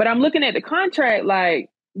 but I'm looking at the contract like,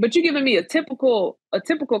 but you're giving me a typical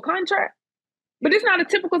contract, but it's not a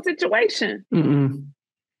typical situation.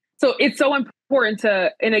 So it's so important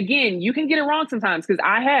to, and again, you can get it wrong sometimes, because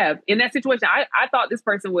I have in that situation, I thought this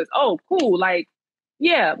person was, oh, cool. Like,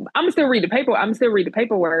 yeah, I'm gonna still read the paper. I'm gonna still read the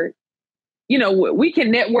paperwork. We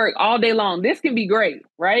can network all day long. This can be great,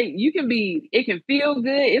 right? It can feel good.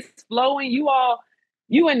 It's flowing. Oh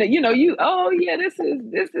yeah, this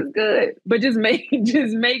is good. But just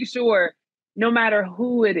make sure, no matter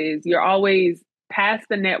who it is, you're always past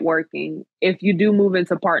the networking. If you do move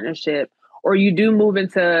into partnership, or you do move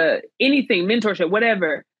into anything, mentorship,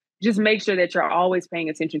 whatever, just make sure that you're always paying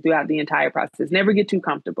attention throughout the entire process. Never get too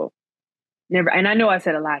comfortable. Never. And I know I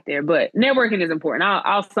said a lot there, but networking is important.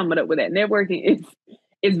 I'll sum it up with that. Networking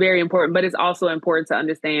is very important, but it's also important to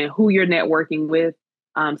understand who you're networking with,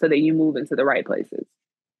 so that you move into the right places.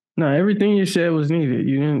 No, everything you said was needed.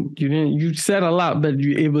 You said a lot, but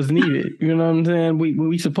it was needed. You know what I'm saying?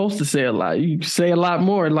 We supposed to say a lot. You say a lot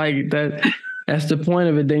more like that. That's the point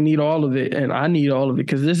of it. They need all of it, and I need all of it,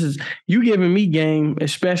 because this is you giving me game,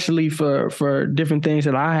 especially for different things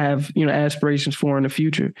that I have, aspirations for in the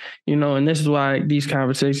future. And this is why these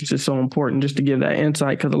conversations are so important, just to give that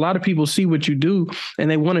insight, because a lot of people see what you do and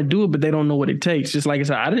they want to do it, but they don't know what it takes. Just like I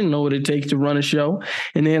said, I didn't know what it takes to run a show,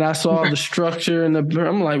 and then I saw the structure and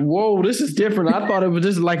I'm like, whoa, this is different. I thought it was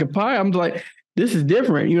just like a pie. I'm like, this is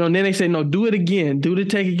different, you know. And then they say, no, do it again, do the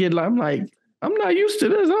take again. I'm like, I'm not used to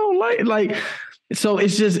this. I don't like. So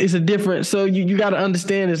it's a different. So you got to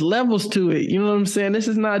understand there's levels to it. You know what I'm saying? This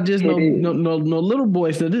is not just no little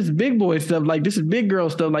boy stuff. This is big boy stuff. Like, this is big girl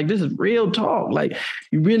stuff. Like, this is real talk. Like,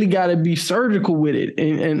 you really got to be surgical with it.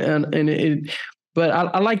 And it. But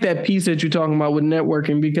I like that piece that you're talking about with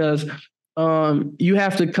networking, because you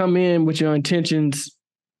have to come in with your intentions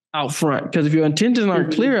out front, because if your intentions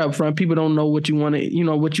aren't clear up front, people don't know what you want to, you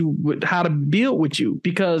know, how to build with you.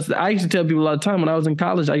 Because I used to tell people all the time when I was in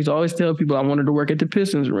college, I used to always tell people I wanted to work at the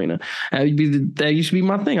Pistons arena. That used to be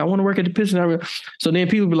my thing. I want to work at the Pistons arena. So then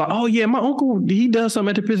people be like, oh yeah, my uncle, he does something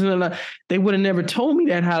at the Pistons arena. They would have never told me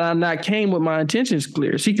that had I not came with my intentions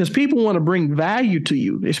clear. See, because people want to bring value to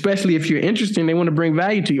you, especially if you're interested, they want to bring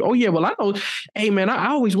value to you. Oh yeah, well, I know, hey man, I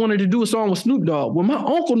always wanted to do a song with Snoop Dogg. Well, my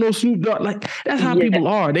uncle knows Snoop Dogg. Like, that's how people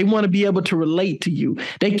are. They want to be able to relate to you.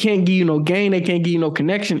 They can't give you no gain. They can't give you no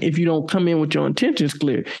connection if you don't come in with your intentions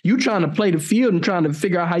clear. You trying to play the field and trying to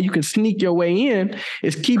figure out how you can sneak your way in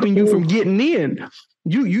is keeping you from getting in.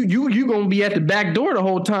 You gonna be at the back door the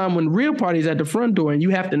whole time when the real party's at the front door, and you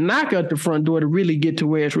have to knock at the front door to really get to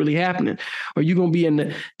where it's really happening. Or you gonna be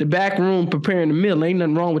in the back room preparing the meal. Ain't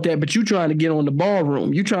nothing wrong with that, but you trying to get on the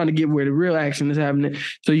ballroom. You trying to get where the real action is happening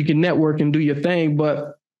so you can network and do your thing.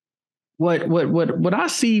 But what I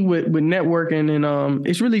see with networking, and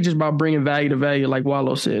it's really just about bringing value to value, like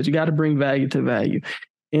Wallow says. You got to bring value to value.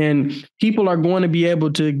 And people are going to be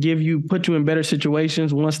able to put you in better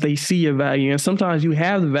situations once they see your value. And sometimes you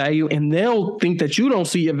have the value and they'll think that you don't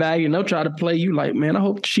see your value, and they'll try to play you like, man, I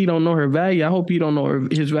hope she don't know her value. I hope you don't know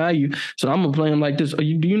his value. So I'm going to play him like this. Do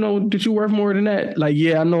you know that you're worth more than that? Like,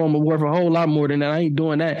 yeah, I know I'm worth a whole lot more than that. I ain't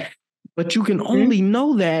doing that. But you can only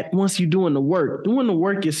know that once you're doing the work. Doing the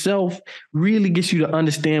work yourself really gets you to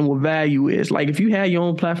understand what value is. Like, if you had your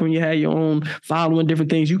own platform, you had your own following,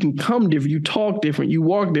 different things, you can come different, you talk different, you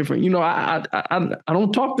walk different. You know, I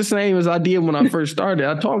don't talk the same as I did when I first started.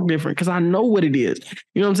 I talk different because I know what it is.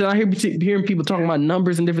 You know what I'm saying? I hear hearing people talking about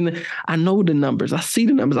numbers and different things. I know the numbers. I see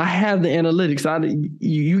the numbers. I have the analytics.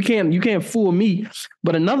 You can't fool me.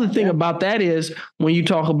 But another thing about that is when you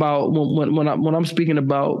talk about when I'm speaking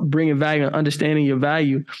about bringing value and understanding your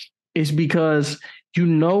value, is because you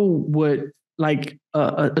know what like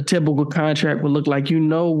a typical contract would look like. You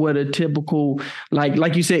know what a typical,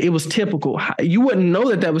 like you said, it was typical. You wouldn't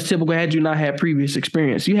know that was typical had you not had previous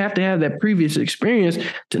experience. You have to have that previous experience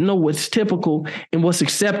to know what's typical and what's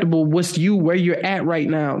acceptable, what's where you're at right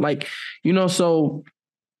now. Like, you know, so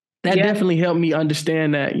that definitely helped me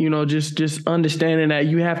understand that, you know, just understanding that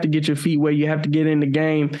you have to get your feet where you have to get in the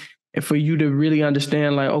game, and for you to really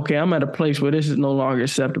understand, like, okay, I'm at a place where this is no longer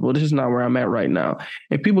acceptable. This is not where I'm at right now.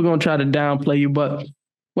 And people are going to try to downplay you. But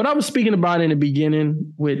what I was speaking about in the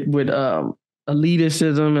beginning with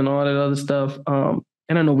elitism and all that other stuff, and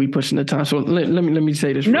I know we pushing the time, so let me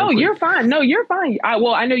say this. No, you're fine. No, you're fine.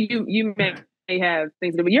 I know you may have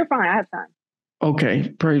things to do, but you're fine. I have time.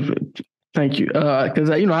 Okay, thank you. Because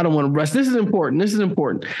I don't want to rush. This is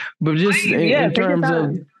important. But just in terms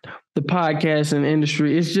of the podcast and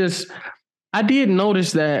industry, it's just, I did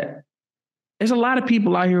notice that there's a lot of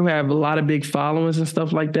people out here who have a lot of big followings and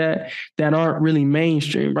stuff like that aren't really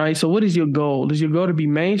mainstream, right? So what is your goal? Is your goal to be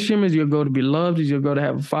mainstream? Is your goal to be loved? Is your goal to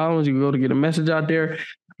have a following? Is your goal to get a message out there?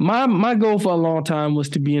 My goal for a long time was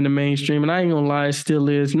to be in the mainstream, and I ain't gonna lie, it still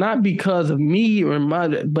is. Not because of me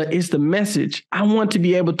but it's the message. I want to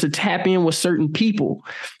be able to tap in with certain people.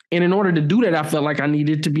 And in order to do that, I felt like I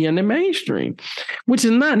needed to be in the mainstream, which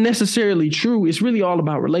is not necessarily true. It's really all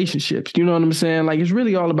about relationships. You know what I'm saying? Like, it's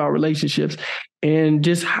really all about relationships and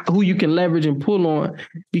just who you can leverage and pull on.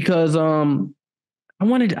 Because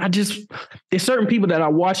there's certain people that I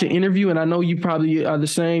watch an interview, and I know you probably are the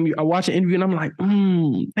same. I watch an interview and I'm like,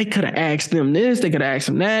 they could have asked them this, they could have asked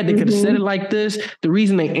them that, they could have said it like this. The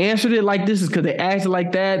reason they answered it like this is because they asked it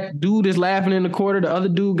like that. Dude is laughing in the corner. The other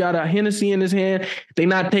dude got a Hennessy in his hand. They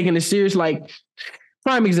not taking it serious. Like,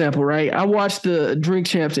 prime example, right? I watched the Drink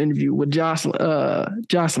Champs interview with Jocelyn,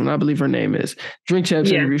 I believe her name is. Drink Champs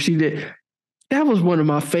interview. She did. That was one of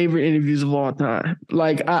my favorite interviews of all time.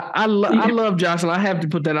 Like, I love Jocelyn. I have to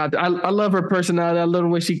put that out there. I love her personality. I love the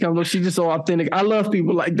way she comes up. She's just so authentic. I love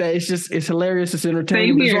people like that. It's hilarious. It's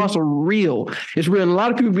entertaining. But it's also real. It's real. And a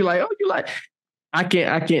lot of people be like, oh, you like, I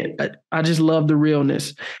can't. I just love the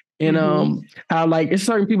realness. And how, like, it's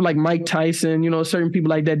certain people like Mike Tyson, certain people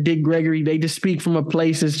like that, Dick Gregory, they just speak from a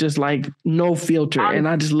place that's just like no filter. And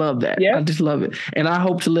I just love that. Yeah. I just love it. And I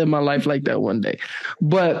hope to live my life like that one day.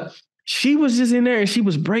 But she was just in there and she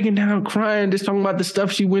was breaking down, crying, just talking about the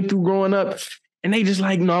stuff she went through growing up. And they just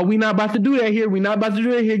like, no, we not about to do that here. We not about to do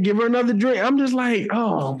that here. Give her another drink. I'm just like,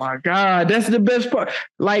 oh my God, that's the best part.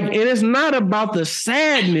 Like, and it's not about the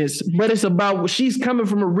sadness, but it's about she's coming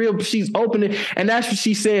from a real, she's opening. And that's what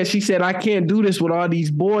she said. She said, I can't do this with all these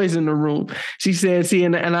boys in the room. She said, see,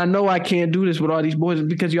 and I know I can't do this with all these boys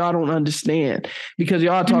because y'all don't understand. Because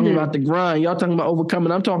y'all talking about the grind. Y'all talking about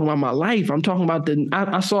overcoming. I'm talking about my life. I'm talking about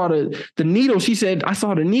I saw the needles. She said, I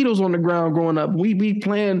saw the needles on the ground growing up. We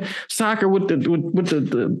playing soccer with the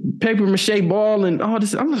paper mache ball and all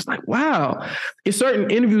this. I'm just like, wow. In certain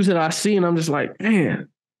interviews that I see, and I'm just like, man,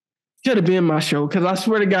 should have been my show. Cause I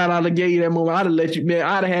swear to God, I'd have gave you that moment. I'd have let you, man.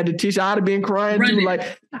 I'd have had the tissue. I'd have been crying too.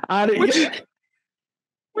 Like, I'd have,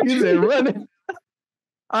 you said running.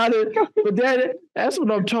 But that's what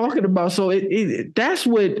I'm talking about. So that's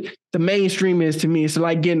what the mainstream is to me. It's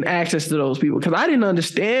like getting access to those people. Cause I didn't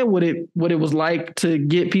understand what it was like to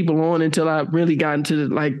get people on until I really got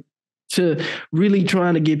into to really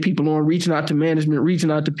trying to get people on, reaching out to management,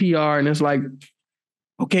 reaching out to PR. And it's like,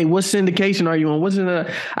 okay, what syndication are you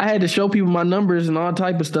on? I had to show people my numbers and all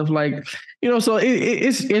type of stuff. Like, so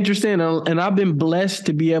it's interesting. And I've been blessed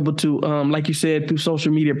to be able to, like you said, through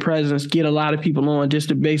social media presence, get a lot of people on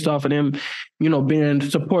based off of them, being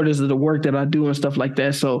supporters of the work that I do and stuff like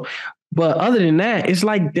that. So, but other than that, it's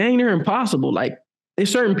like dang near impossible. Like, there's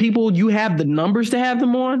certain people you have the numbers to have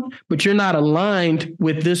them on, but you're not aligned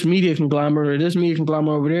with this media conglomerate or this media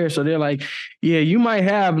conglomerate over there. So they're like, yeah, you might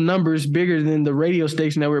have numbers bigger than the radio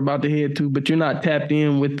station that we're about to head to, but you're not tapped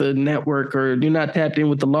in with the network or you're not tapped in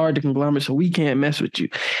with the larger conglomerate. So we can't mess with you.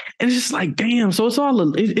 And it's just like, damn. So it's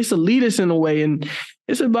elitist in a way. And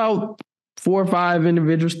it's about 4 or 5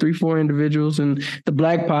 individuals, 3, 4 individuals in the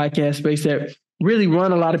Black podcast space that really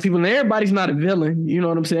run a lot of people. And everybody's not a villain. You know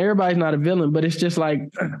what I'm saying? Everybody's not a villain, but it's just like,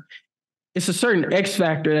 it's a certain X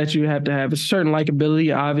factor that you have to have. It's a certain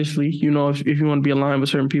likability, obviously, if you want to be aligned with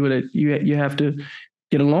certain people that you have to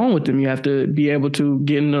get along with them. You have to be able to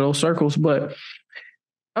get into those circles. But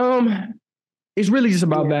it's really just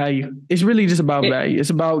about value. It's really just about value. It's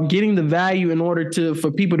about getting the value in order for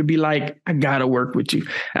people to be like, I gotta work with you.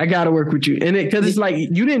 I gotta work with you. And because it's like,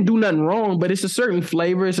 you didn't do nothing wrong, but it's a certain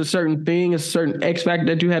flavor. It's a certain thing. It's a certain X factor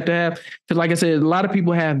that you have to have. Because like I said, a lot of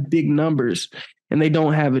people have big numbers and they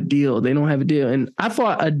don't have a deal. They don't have a deal. And I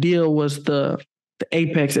thought a deal was the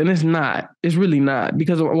apex, and it's not. It's really not.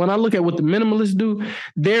 Because when I look at what the minimalists do,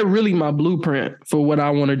 they're really my blueprint for what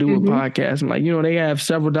I want to do with podcasts. And like, they have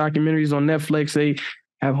several documentaries on Netflix. They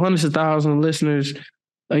have hundreds of thousands of listeners,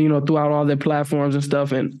 throughout all their platforms and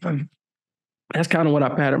stuff. And that's kind of what I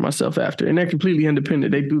pattern myself after. And they're completely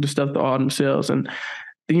independent. They do the stuff all themselves. And,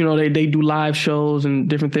 they do live shows and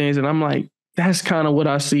different things. And I'm like, that's kind of what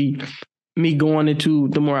I see me going into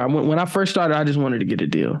the more. When I first started, I just wanted to get a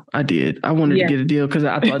deal. I did. I wanted to get a deal because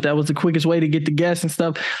I thought that was the quickest way to get the guests and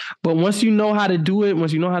stuff. But once you know how to do it,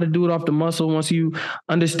 once you know how to do it off the muscle, once you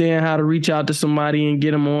understand how to reach out to somebody and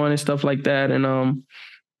get them on and stuff like that, and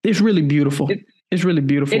it's really beautiful. It's really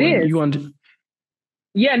beautiful. It is.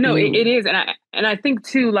 It is, and I think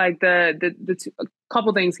too, like the a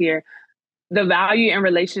couple things here, the value and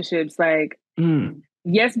relationships, like.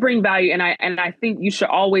 Yes, bring value. And I think you should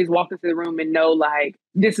always walk into the room and know, like,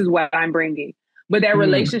 this is what I'm bringing. But that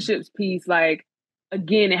relationships piece, like,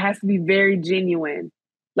 again, it has to be very genuine.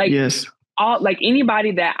 Like, yes. Like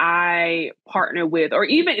anybody that I partner with, or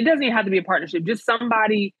even, it doesn't even have to be a partnership, just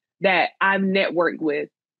somebody that I've networked with,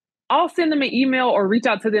 I'll send them an email or reach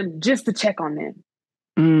out to them just to check on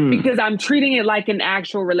them. Because I'm treating it like an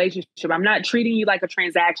actual relationship. I'm not treating you like a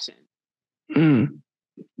transaction.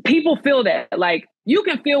 People feel that, like, you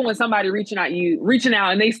can feel when somebody reaching out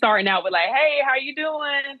and they starting out with like, hey, how you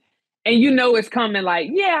doing? And it's coming like,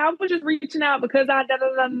 yeah, I was just reaching out because I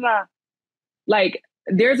da. Like,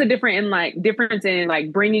 there's a difference in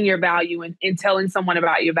like bringing your value and telling someone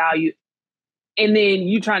about your value, and then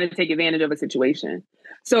you trying to take advantage of a situation.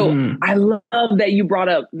 So I love that you brought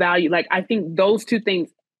up value. Like, I think those two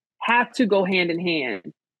things have to go hand in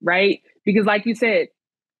hand, right? Because like you said,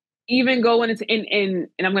 even going into and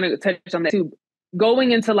I'm going to touch on that too.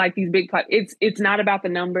 Going into like these big it's not about the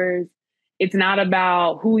numbers. It's not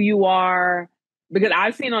about who you are, because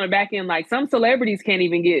I've seen on the back end, like, some celebrities can't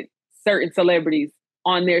even get certain celebrities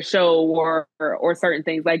on their show or certain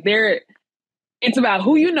things. Like, it's about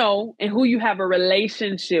who you know and who you have a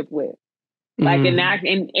relationship with. Like,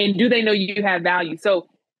 and do they know you have value? So,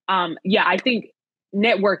 I think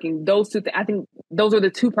networking, those two I think those are the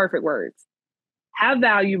two perfect words. Have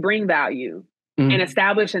value, bring value, and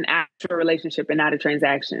establish an actual relationship and not a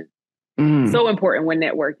transaction. So important when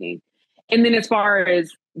networking. And then as far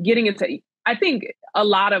as getting into, I think a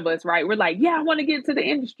lot of us, right, we're like, yeah, I want to get into the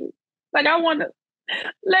industry. Like I want to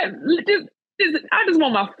I just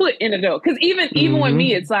want my foot in the door. Because even with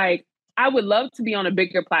me, it's like I would love to be on a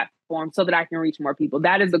bigger platform so that I can reach more people.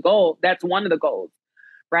 That is the goal. That's one of the goals,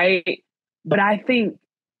 right? But I think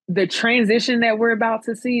the transition that we're about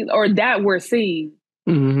to see, or that we're seeing,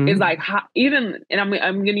 is like even, and I'm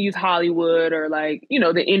going to use Hollywood or like, you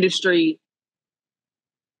know, the industry.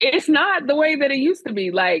 It's not the way that it used to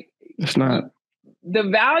be. Like, it's not. The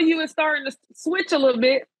value is starting to switch a little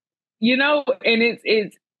bit, you know, and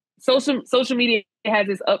it's social media has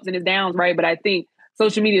its ups and its downs, right? But I think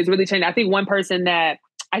social media is really changing. I think one person that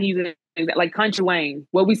I use like Country Wayne,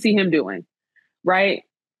 what we see him doing, right?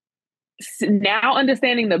 Now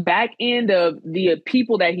understanding the back end of the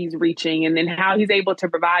people that he's reaching, and then how he's able to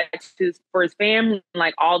provide for his family,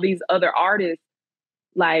 like all these other artists,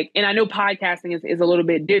 like, and I know podcasting is a little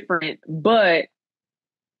bit different, but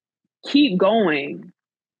keep going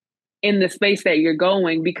in the space that you're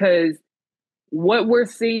going, because what we're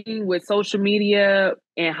seeing with social media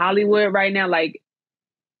and Hollywood right now, like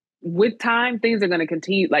with time, things are going to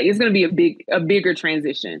continue. Like it's going to be a bigger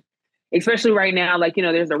transition, especially right now. Like, you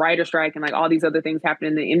know, there's a writer strike and like all these other things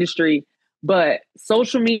happening in the industry, but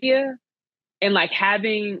social media and like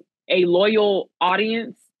having a loyal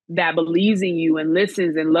audience that believes in you and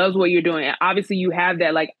listens and loves what you're doing. And obviously you have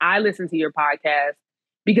that. Like I listen to your podcast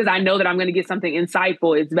because I know that I'm going to get something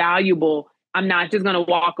insightful. It's valuable. I'm not just going to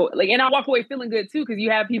walk away. Like, and I walk away feeling good too, because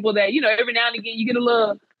you have people that, you know, every now and again you get a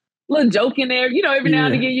little joke in there. You know, every now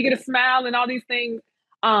and again you get a smile and all these things.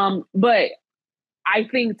 But I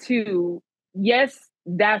think too, yes,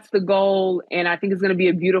 that's the goal, and I think it's going to be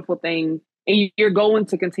a beautiful thing, and you're going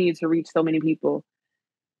to continue to reach so many people.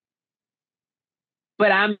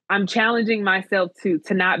 But I'm challenging myself to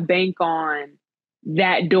not bank on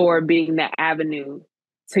that door being the avenue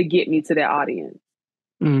to get me to that audience.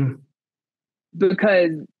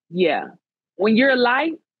 Because when you're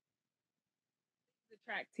light, it's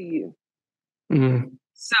attract to you.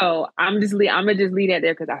 So I'm gonna just leave that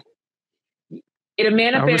there, because it'll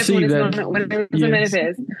manifest when it's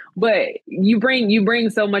manifest. But you bring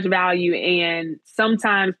so much value, and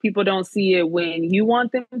sometimes people don't see it when you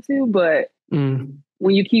want them to, but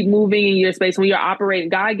when you keep moving in your space, when you're operating,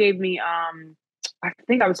 God gave me, I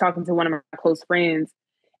think I was talking to one of my close friends,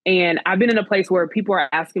 and I've been in a place where people are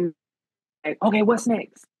asking me, like, okay, what's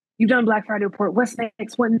next? You've done Black Friday report. What's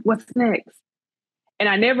next? What's next? And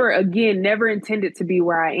I never intended to be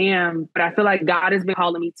where I am, but I feel like God has been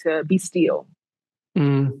calling me to be still.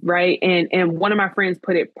 Right. And one of my friends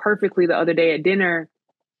put it perfectly the other day at dinner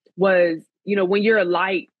was, you know, when you're a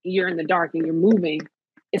light, you're in the dark and you're moving,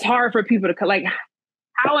 it's hard for people to like,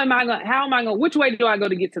 how am I going, which way do I go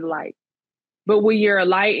to get to the light? But when you're a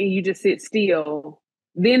light and you just sit still,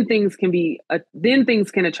 then things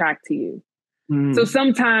can attract to you. So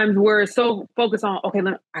sometimes we're so focused on, okay,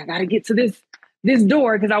 I got to get to this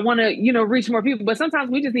door because I want to, you know, reach more people. But sometimes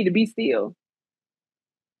we just need to be still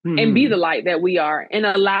and be the light that we are, and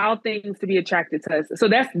allow things to be attracted to us. So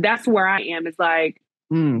that's where I am. It's like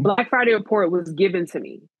Black Friday report was given to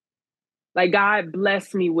me. Like God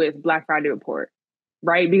blessed me with Black Friday report,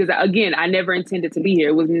 right? Because again, I never intended to be here.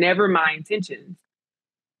 It was never my intentions,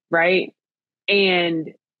 right?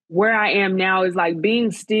 And where I am now is like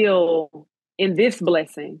being still in this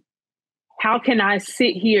blessing. How can I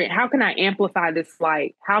sit here? How can I amplify this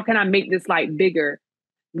light? How can I make this light bigger?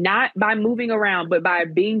 Not by moving around, but by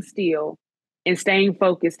being still and staying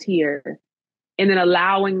focused here, and then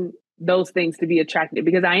allowing those things to be attracted,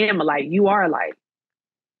 because I am a light. You are a light.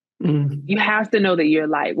 You have to know that you're a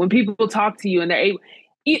light. When people talk to you and they're able,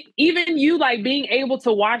 even you, like being able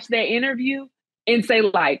to watch that interview and say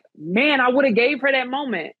like, man, I would have gave her that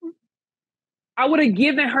moment. I would have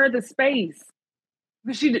given her the space.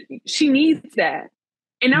 She needs that.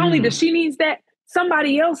 And not only does she needs that,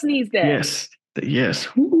 somebody else needs that. Yes. Yes.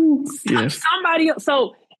 Somebody else.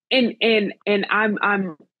 So and I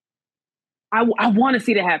want to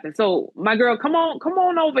see that happen. So my girl, come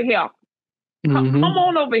on over here. Come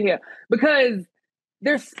on over here. Because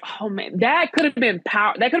that could have been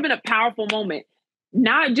a powerful moment.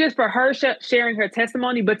 Not just for her sharing her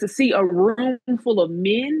testimony, but to see a room full of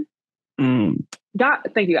men. God,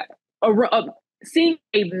 thank you, God. Seeing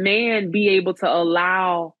a man be able to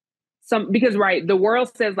allow because right, the world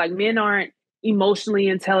says like men aren't emotionally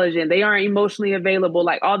intelligent, they aren't emotionally available,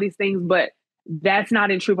 like all these things, but that's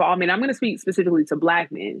not in true for all men. I'm going to speak specifically to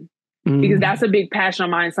Black men, because that's a big passion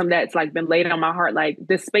of mine, something that's like been laid on my heart, like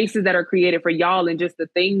the spaces that are created for y'all and just the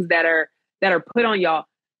things that are put on y'all.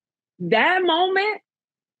 That moment,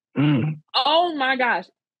 oh my gosh.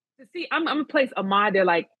 To see, I'm going to place Ahmad there,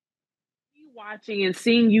 like watching and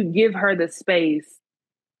seeing you give her the space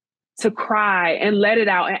to cry and let it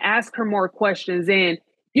out and ask her more questions and,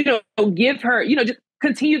 give her, just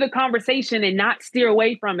continue the conversation and not steer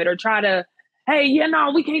away from it or try to, hey,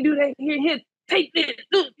 no, we can't do that. Here, take this,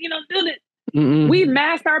 do this. Mm-mm. We've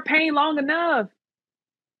masked our pain long enough.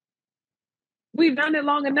 We've done it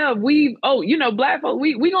long enough. Black folk,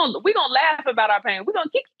 we gonna laugh about our pain. We're gonna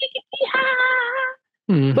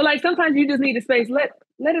But like sometimes you just need a space. Let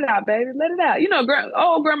it out, baby. Let it out.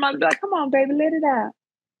 Grandma's be like, come on, baby, let it out.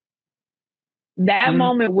 That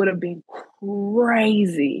moment would have been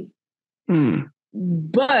crazy.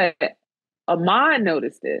 But Ahmad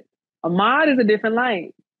noticed it. Ahmad is a different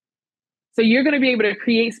light. So you're going to be able to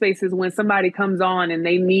create spaces when somebody comes on and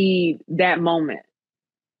they need that moment.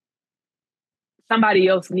 Somebody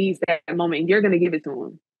else needs that moment and you're going to give it to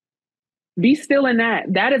them. Be still in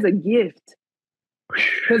that. That is a gift.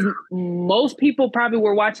 Because most people probably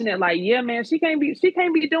were watching it like, yeah, man, she can't be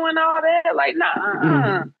doing all that. Like,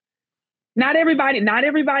 nah. Not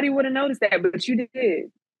everybody would have noticed that, but you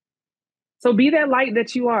did. So be that light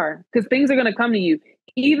that you are, because things are going to come to you.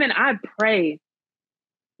 Even I pray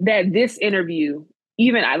that this interview,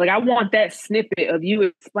 I want that snippet of you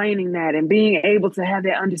explaining that and being able to have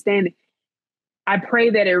that understanding. I pray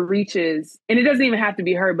that it reaches, and it doesn't even have to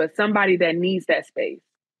be her, but somebody that needs that space.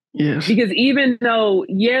 Yes. Because even though,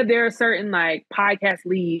 there are certain like podcast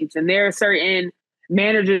leads and there are certain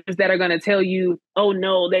managers that are going to tell you, oh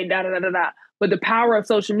no, they da-da-da-da-da. But the power of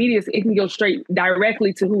social media is it can go straight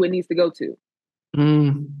directly to who it needs to go to.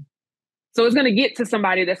 So it's going to get to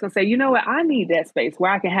somebody that's going to say, you know what, I need that space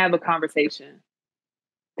where I can have a conversation.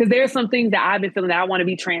 Because there are some things that I've been feeling that I want to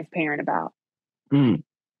be transparent about.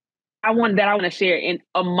 I want to share. And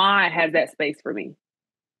Ahmad has that space for me.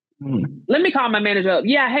 Let me call my manager up.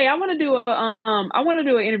 Yeah, hey, I want to do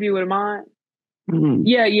an interview with Ahmad.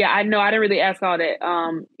 Yeah, I know. I didn't really ask all that.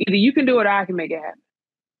 Either you can do it or I can make it happen.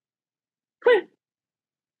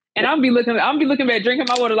 And I'm be looking back, drinking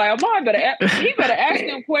my water like, Ahmad he better ask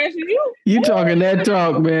them questions. You talking that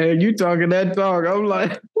talk, man. You talking that talk. I'm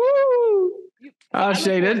like, woo. I'll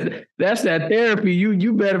say that's that therapy.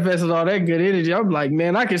 You manifested all that good energy. I'm like,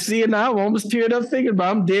 man, I can see it now. I'm almost teared up thinking about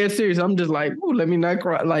it. I'm dead serious. I'm just like, ooh, let me not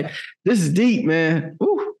cry. Like, this is deep, man.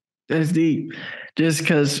 Ooh, that's deep. Just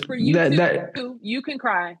because you can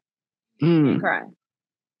cry. You can cry.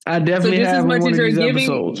 I definitely so just have as much one as of you're these giving,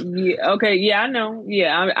 episodes. Yeah, okay, yeah, I know.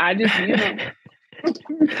 Yeah, I just,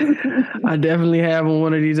 I definitely have on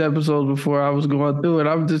one of these episodes before I was going through it.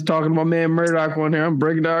 I'm just talking to my man Murdoch on here. I'm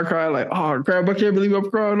breaking down crying like, oh crap, I can't believe I'm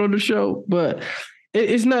crying on the show. But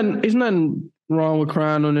it's nothing wrong with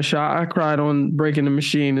crying on the show. I cried on Breaking the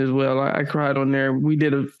Machine as well. I cried on there. We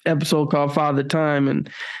did an episode called Father Time, and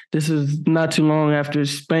this is not too long after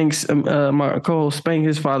Spank's, my co-host Spank,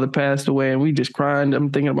 his father passed away, and we just cried.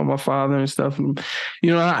 I'm thinking about my father and stuff, and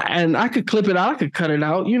I could clip it out, I could cut it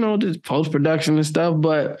out, just post production and stuff,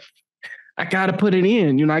 but I gotta put it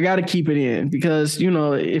in, I gotta keep it in because,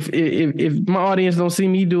 if my audience don't see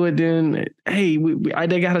me do it, then hey,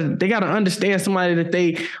 they gotta understand somebody that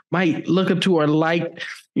they might look up to or like,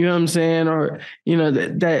 you know what I'm saying? Or,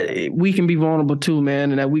 that we can be vulnerable too,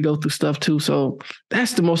 man, and that we go through stuff too. So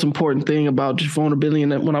that's the most important thing about just vulnerability.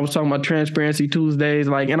 And when I was talking about Transparency Tuesdays,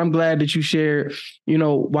 and I'm glad that you shared,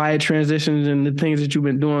 why it transitions and the things that you've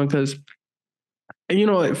been doing, because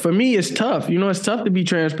for me, it's tough. It's tough to be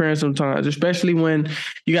transparent sometimes, especially when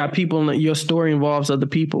you got people and your story involves other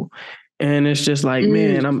people. And it's just like,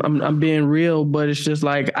 man, I'm being real, but it's just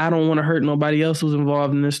like, I don't want to hurt nobody else who's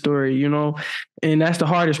involved in this story, And that's the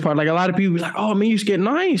hardest part. Like a lot of people be like, oh man, you scared?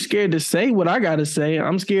 No, I ain't scared to say what I got to say.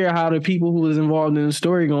 I'm scared how the people who was involved in the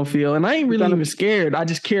story going to feel. And I ain't really even scared. I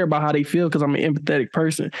just care about how they feel because I'm an empathetic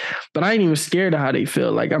person. But I ain't even scared of how they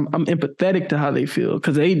feel. Like I'm empathetic to how they feel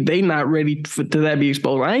because they not ready to that be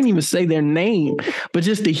exposed. I ain't even say their name, but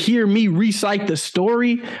just to hear me recite the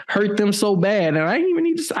story hurt them so bad. And I didn't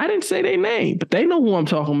even I didn't say their name, but they know who I'm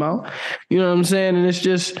talking about. You know what I'm saying? And it's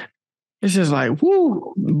just like,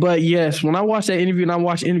 woo. But yes, when I watch that interview, and I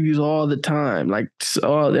watch interviews all the time, I'm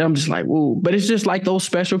just like, woo. But it's just like those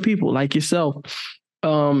special people like yourself.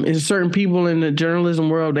 It's certain people in the journalism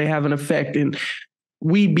world, they have an effect. And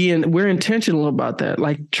we're intentional about that,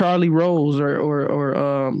 like Charlie Rose or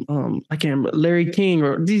I can't remember, Larry King,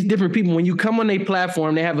 or these different people. When you come on their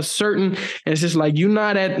platform, they have a certain, and it's just like, you're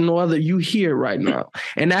not at no other, you here right now.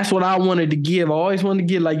 And that's what I wanted to give. I always wanted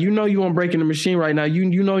to give, like, you on Breaking the Machine right now. You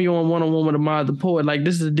you're on one-on-one with Ahmad the Poet. Like,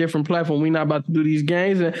 this is a different platform. We're not about to do these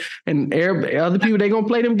games, and other people, they gonna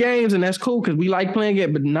play them games, and that's cool because we like playing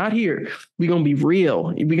it, but not here. We're gonna be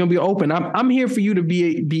real. We're gonna be open. I'm here for you to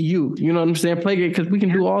be you. You know what I'm saying? Play it because we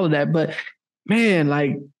can do all of that. But man,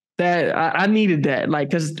 like, That I needed that,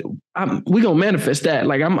 like, cause we gonna manifest that.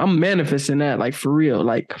 Like I'm manifesting that, like for real.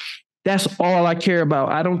 Like that's all I care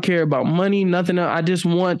about. I don't care about money, nothing else. I just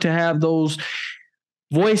want to have those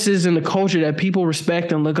voices in the culture that people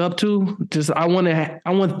respect and look up to. Just I want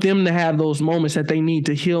them to have those moments that they need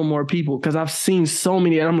to heal more people. Cause I've seen so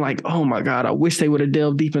many and I'm like, oh my God, I wish they would have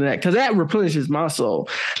delved deep into that. Cause that replenishes my soul.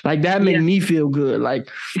 Like that made me feel good. Like,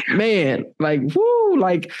 man, like, woo,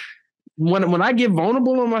 like when I get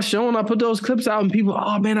vulnerable on my show and I put those clips out and people,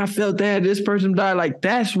 oh man, I felt that this person died. Like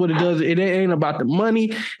that's what it does. It ain't about the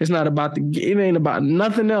money. It's not about it ain't about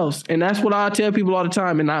nothing else. And that's what I tell people all the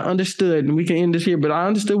time. And I understood, and we can end this here, but I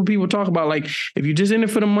understood what people talk about. Like if you're just in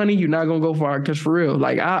it for the money, you're not going to go far. Cause for real,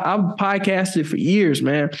 like I've podcasted for years,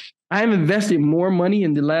 man. I have invested more money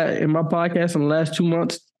in my podcast in the last 2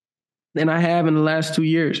 months than I have in the last 2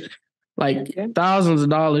 years. Like thousands of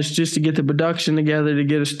dollars just to get the production together, to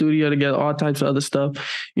get a studio together, all types of other stuff,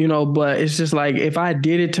 but it's just like, if I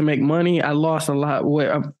did it to make money, I lost a lot.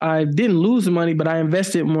 I didn't lose the money, but I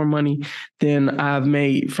invested more money than I've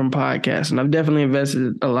made from podcasts. And I've definitely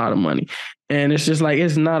invested a lot of money. And it's just like,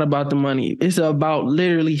 it's not about the money. It's about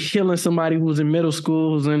literally healing somebody who's in middle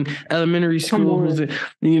school, who's in elementary school, who's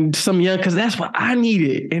in some young, because that's what I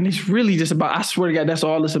needed. And it's really just about, I swear to God, that's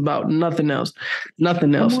all it's about. Nothing else.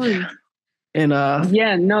 Nothing else. And that's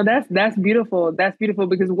beautiful. That's beautiful,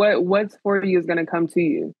 because what's for you is going to come to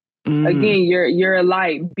you. Again, you're a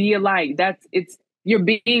light. Be a light. You're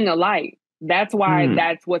being a light. That's why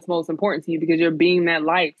that's what's most important to you, because you're being that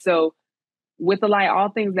light. So with the light, all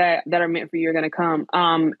things that are meant for you are going to come.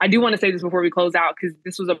 I do want to say this before we close out, because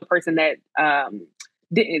this was a person that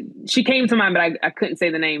she came to mind, but I couldn't say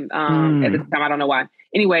the name at the time. I don't know why.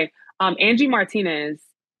 Anyway, Angie Martinez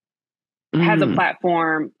has a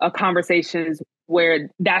platform of conversations where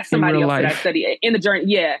that's somebody else that I study in the journey.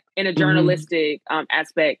 Yeah, in a journalistic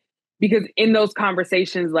aspect, because in those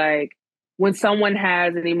conversations, like when someone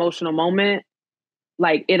has an emotional moment,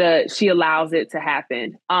 like she allows it to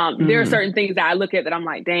happen. There are certain things that I look at that I'm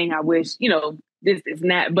like, dang, I wish, this is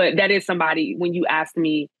not, but that is somebody, when you asked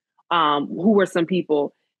me, who were some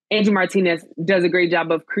people, Angie Martinez does a great job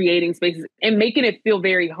of creating spaces and making it feel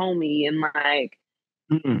very homey and like,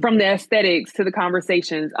 from the aesthetics to the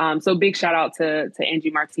conversations. So big shout out to Angie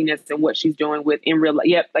Martinez and what she's doing with In Real Life.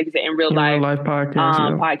 Yep, like you said, In Real Life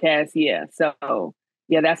podcast. Podcast. Yeah. So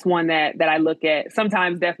yeah, that's one that I look at.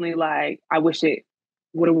 Sometimes definitely like, I wish it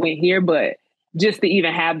would have went here, but just to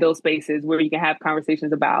even have those spaces where you can have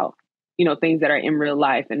conversations about, things that are in real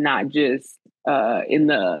life and not just in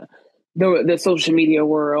the social media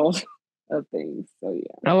world of things. So yeah,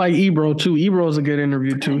 I like Ebro too. Ebro's a good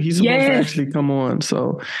interview too. He's supposed to actually come on,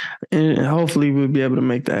 so and hopefully we'll be able to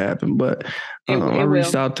make that happen. But I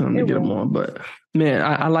reached out to him to get him on. But man,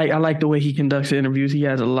 I like the way he conducts the interviews. He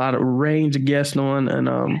has a lot of range of guests on, and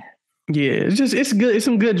it's good. It's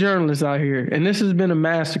some good journalists out here, and this has been a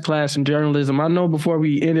masterclass in journalism. I know before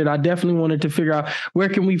we ended, I definitely wanted to figure out where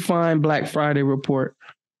can we find Black Friday Report.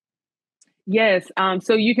 Yes.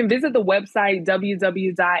 So you can visit the website,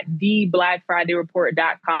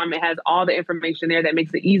 www.theblackfridayreport.com. It has all the information there that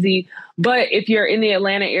makes it easy. But if you're in the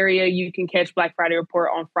Atlanta area, you can catch Black Friday Report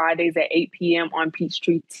on Fridays at 8 p.m. on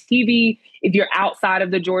Peachtree TV. If you're outside of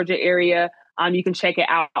the Georgia area, you can check it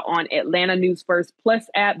out on Atlanta News First Plus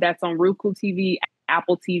app. That's on Roku TV,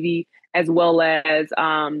 Apple TV, as well as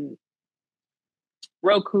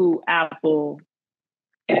Roku, Apple,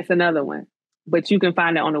 and it's another one. But you can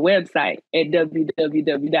find it on the website at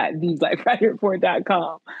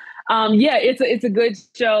www.theblackfridayreport.com. It's a good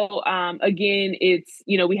show. Again, it's,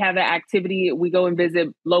 we have that activity. We go and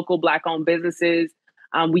visit local Black-owned businesses.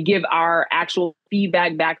 We give our actual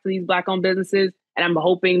feedback back to these Black-owned businesses. And I'm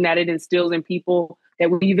hoping that it instills in people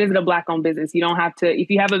that when you visit a Black-owned business, you don't have to,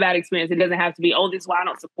 if you have a bad experience, it doesn't have to be, oh, this is why I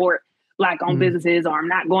don't support Black-owned businesses, or I'm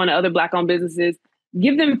not going to other Black-owned businesses.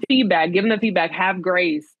 Give them feedback, have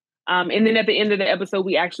grace. And then at the end of the episode,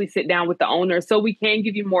 we actually sit down with the owner so we can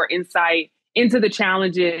give you more insight into the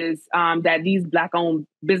challenges that these Black-owned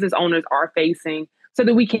business owners are facing, so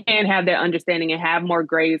that we can have that understanding and have more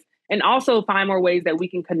grace, and also find more ways that we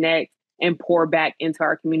can connect and pour back into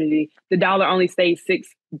our community. The dollar only stays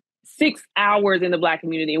six hours in the Black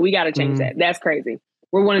community, and we got to change that. That's crazy.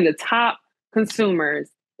 We're one of the top consumers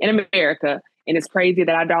in America, and it's crazy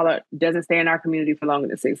that our dollar doesn't stay in our community for longer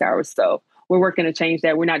than 6 hours. So we're working to change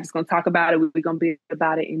that. We're not just going to talk about it. We're going to be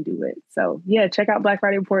about it and do it. So yeah, check out Black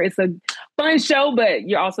Friday Report. It's a fun show, but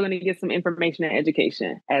you're also going to get some information and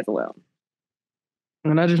education as well.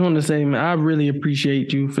 And I just want to say, man, I really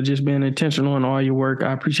appreciate you for just being intentional in all your work.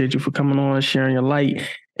 I appreciate you for coming on, sharing your light,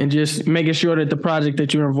 and just making sure that the project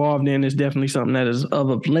that you're involved in is definitely something that is of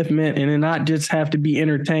upliftment, and it not just have to be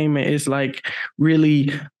entertainment. It's like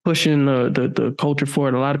really pushing the culture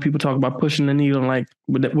forward. A lot of people talk about pushing the needle, like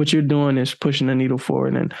what you're doing is pushing the needle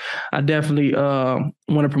forward. And I definitely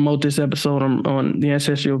want to promote this episode on the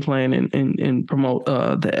Ancestral Plane and promote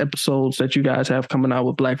the episodes that you guys have coming out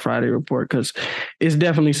with Black Friday Report, because it's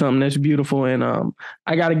definitely something that's beautiful. And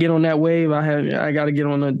I got to get on that wave. I got to get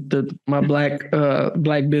on my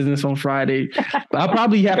black business on Friday. I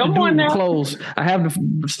probably have to do it with clothes. I have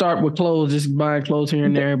to start with clothes, just buying clothes here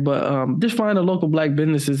and there, but just find a local black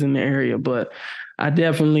businesses in the area. But I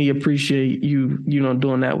definitely appreciate you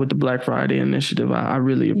doing that with the Black Friday initiative. I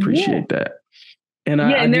really appreciate that. And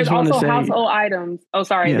and there's also household items. Oh,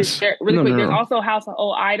 sorry. Yes. There's also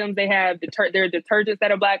household items. They have there are detergents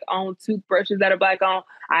that are black owned, toothbrushes that are black owned.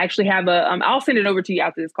 I actually have I'll send it over to you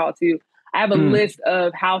after this call too. I have a list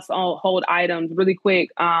of household items really quick.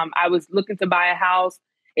 I was looking to buy a house.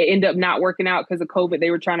 It ended up not working out because of COVID. They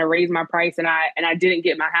were trying to raise my price and I didn't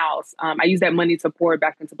get my house. I used that money to pour it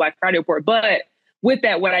back into Black Friday Report. But with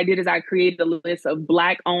that, what I did is I created a list of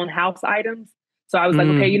black owned house items. So I was like,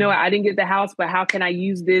 okay, you know what? I didn't get the house, but how can I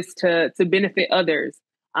use this to benefit others?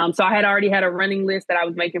 So I had already had a running list that I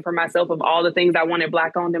was making for myself of all the things I wanted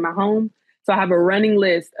black owned in my home. So I have a running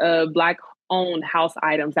list of black owned house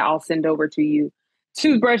items that I'll send over to you.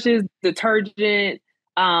 Toothbrushes, detergent,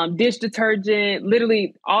 dish detergent,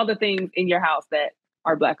 literally all the things in your house that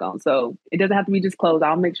are black owned. So it doesn't have to be just clothes.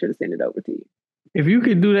 I'll make sure to send it over to you. If you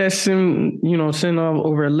could do that, send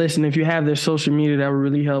over a list. And if you have their social media, that would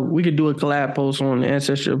really help. We could do a collab post on the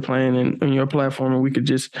Ancestral Plane and on your platform, and we could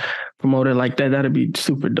just promote it like that. That'd be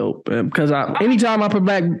super dope. Because anytime I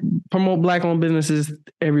promote black owned businesses,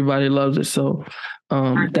 everybody loves it. So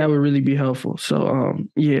that would really be helpful. So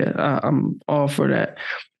I'm all for that.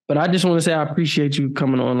 But I just want to say I appreciate you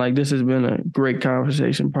coming on. Like, this has been a great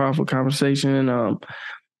conversation, powerful conversation, and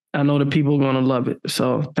I know the people are going to love it.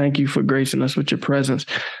 So thank you for gracing us with your presence.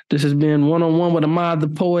 This has been One-on-One with Ahmad the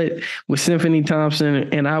Poet with Symphony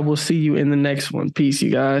Thompson, and I will see you in the next one. Peace,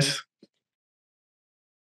 you guys.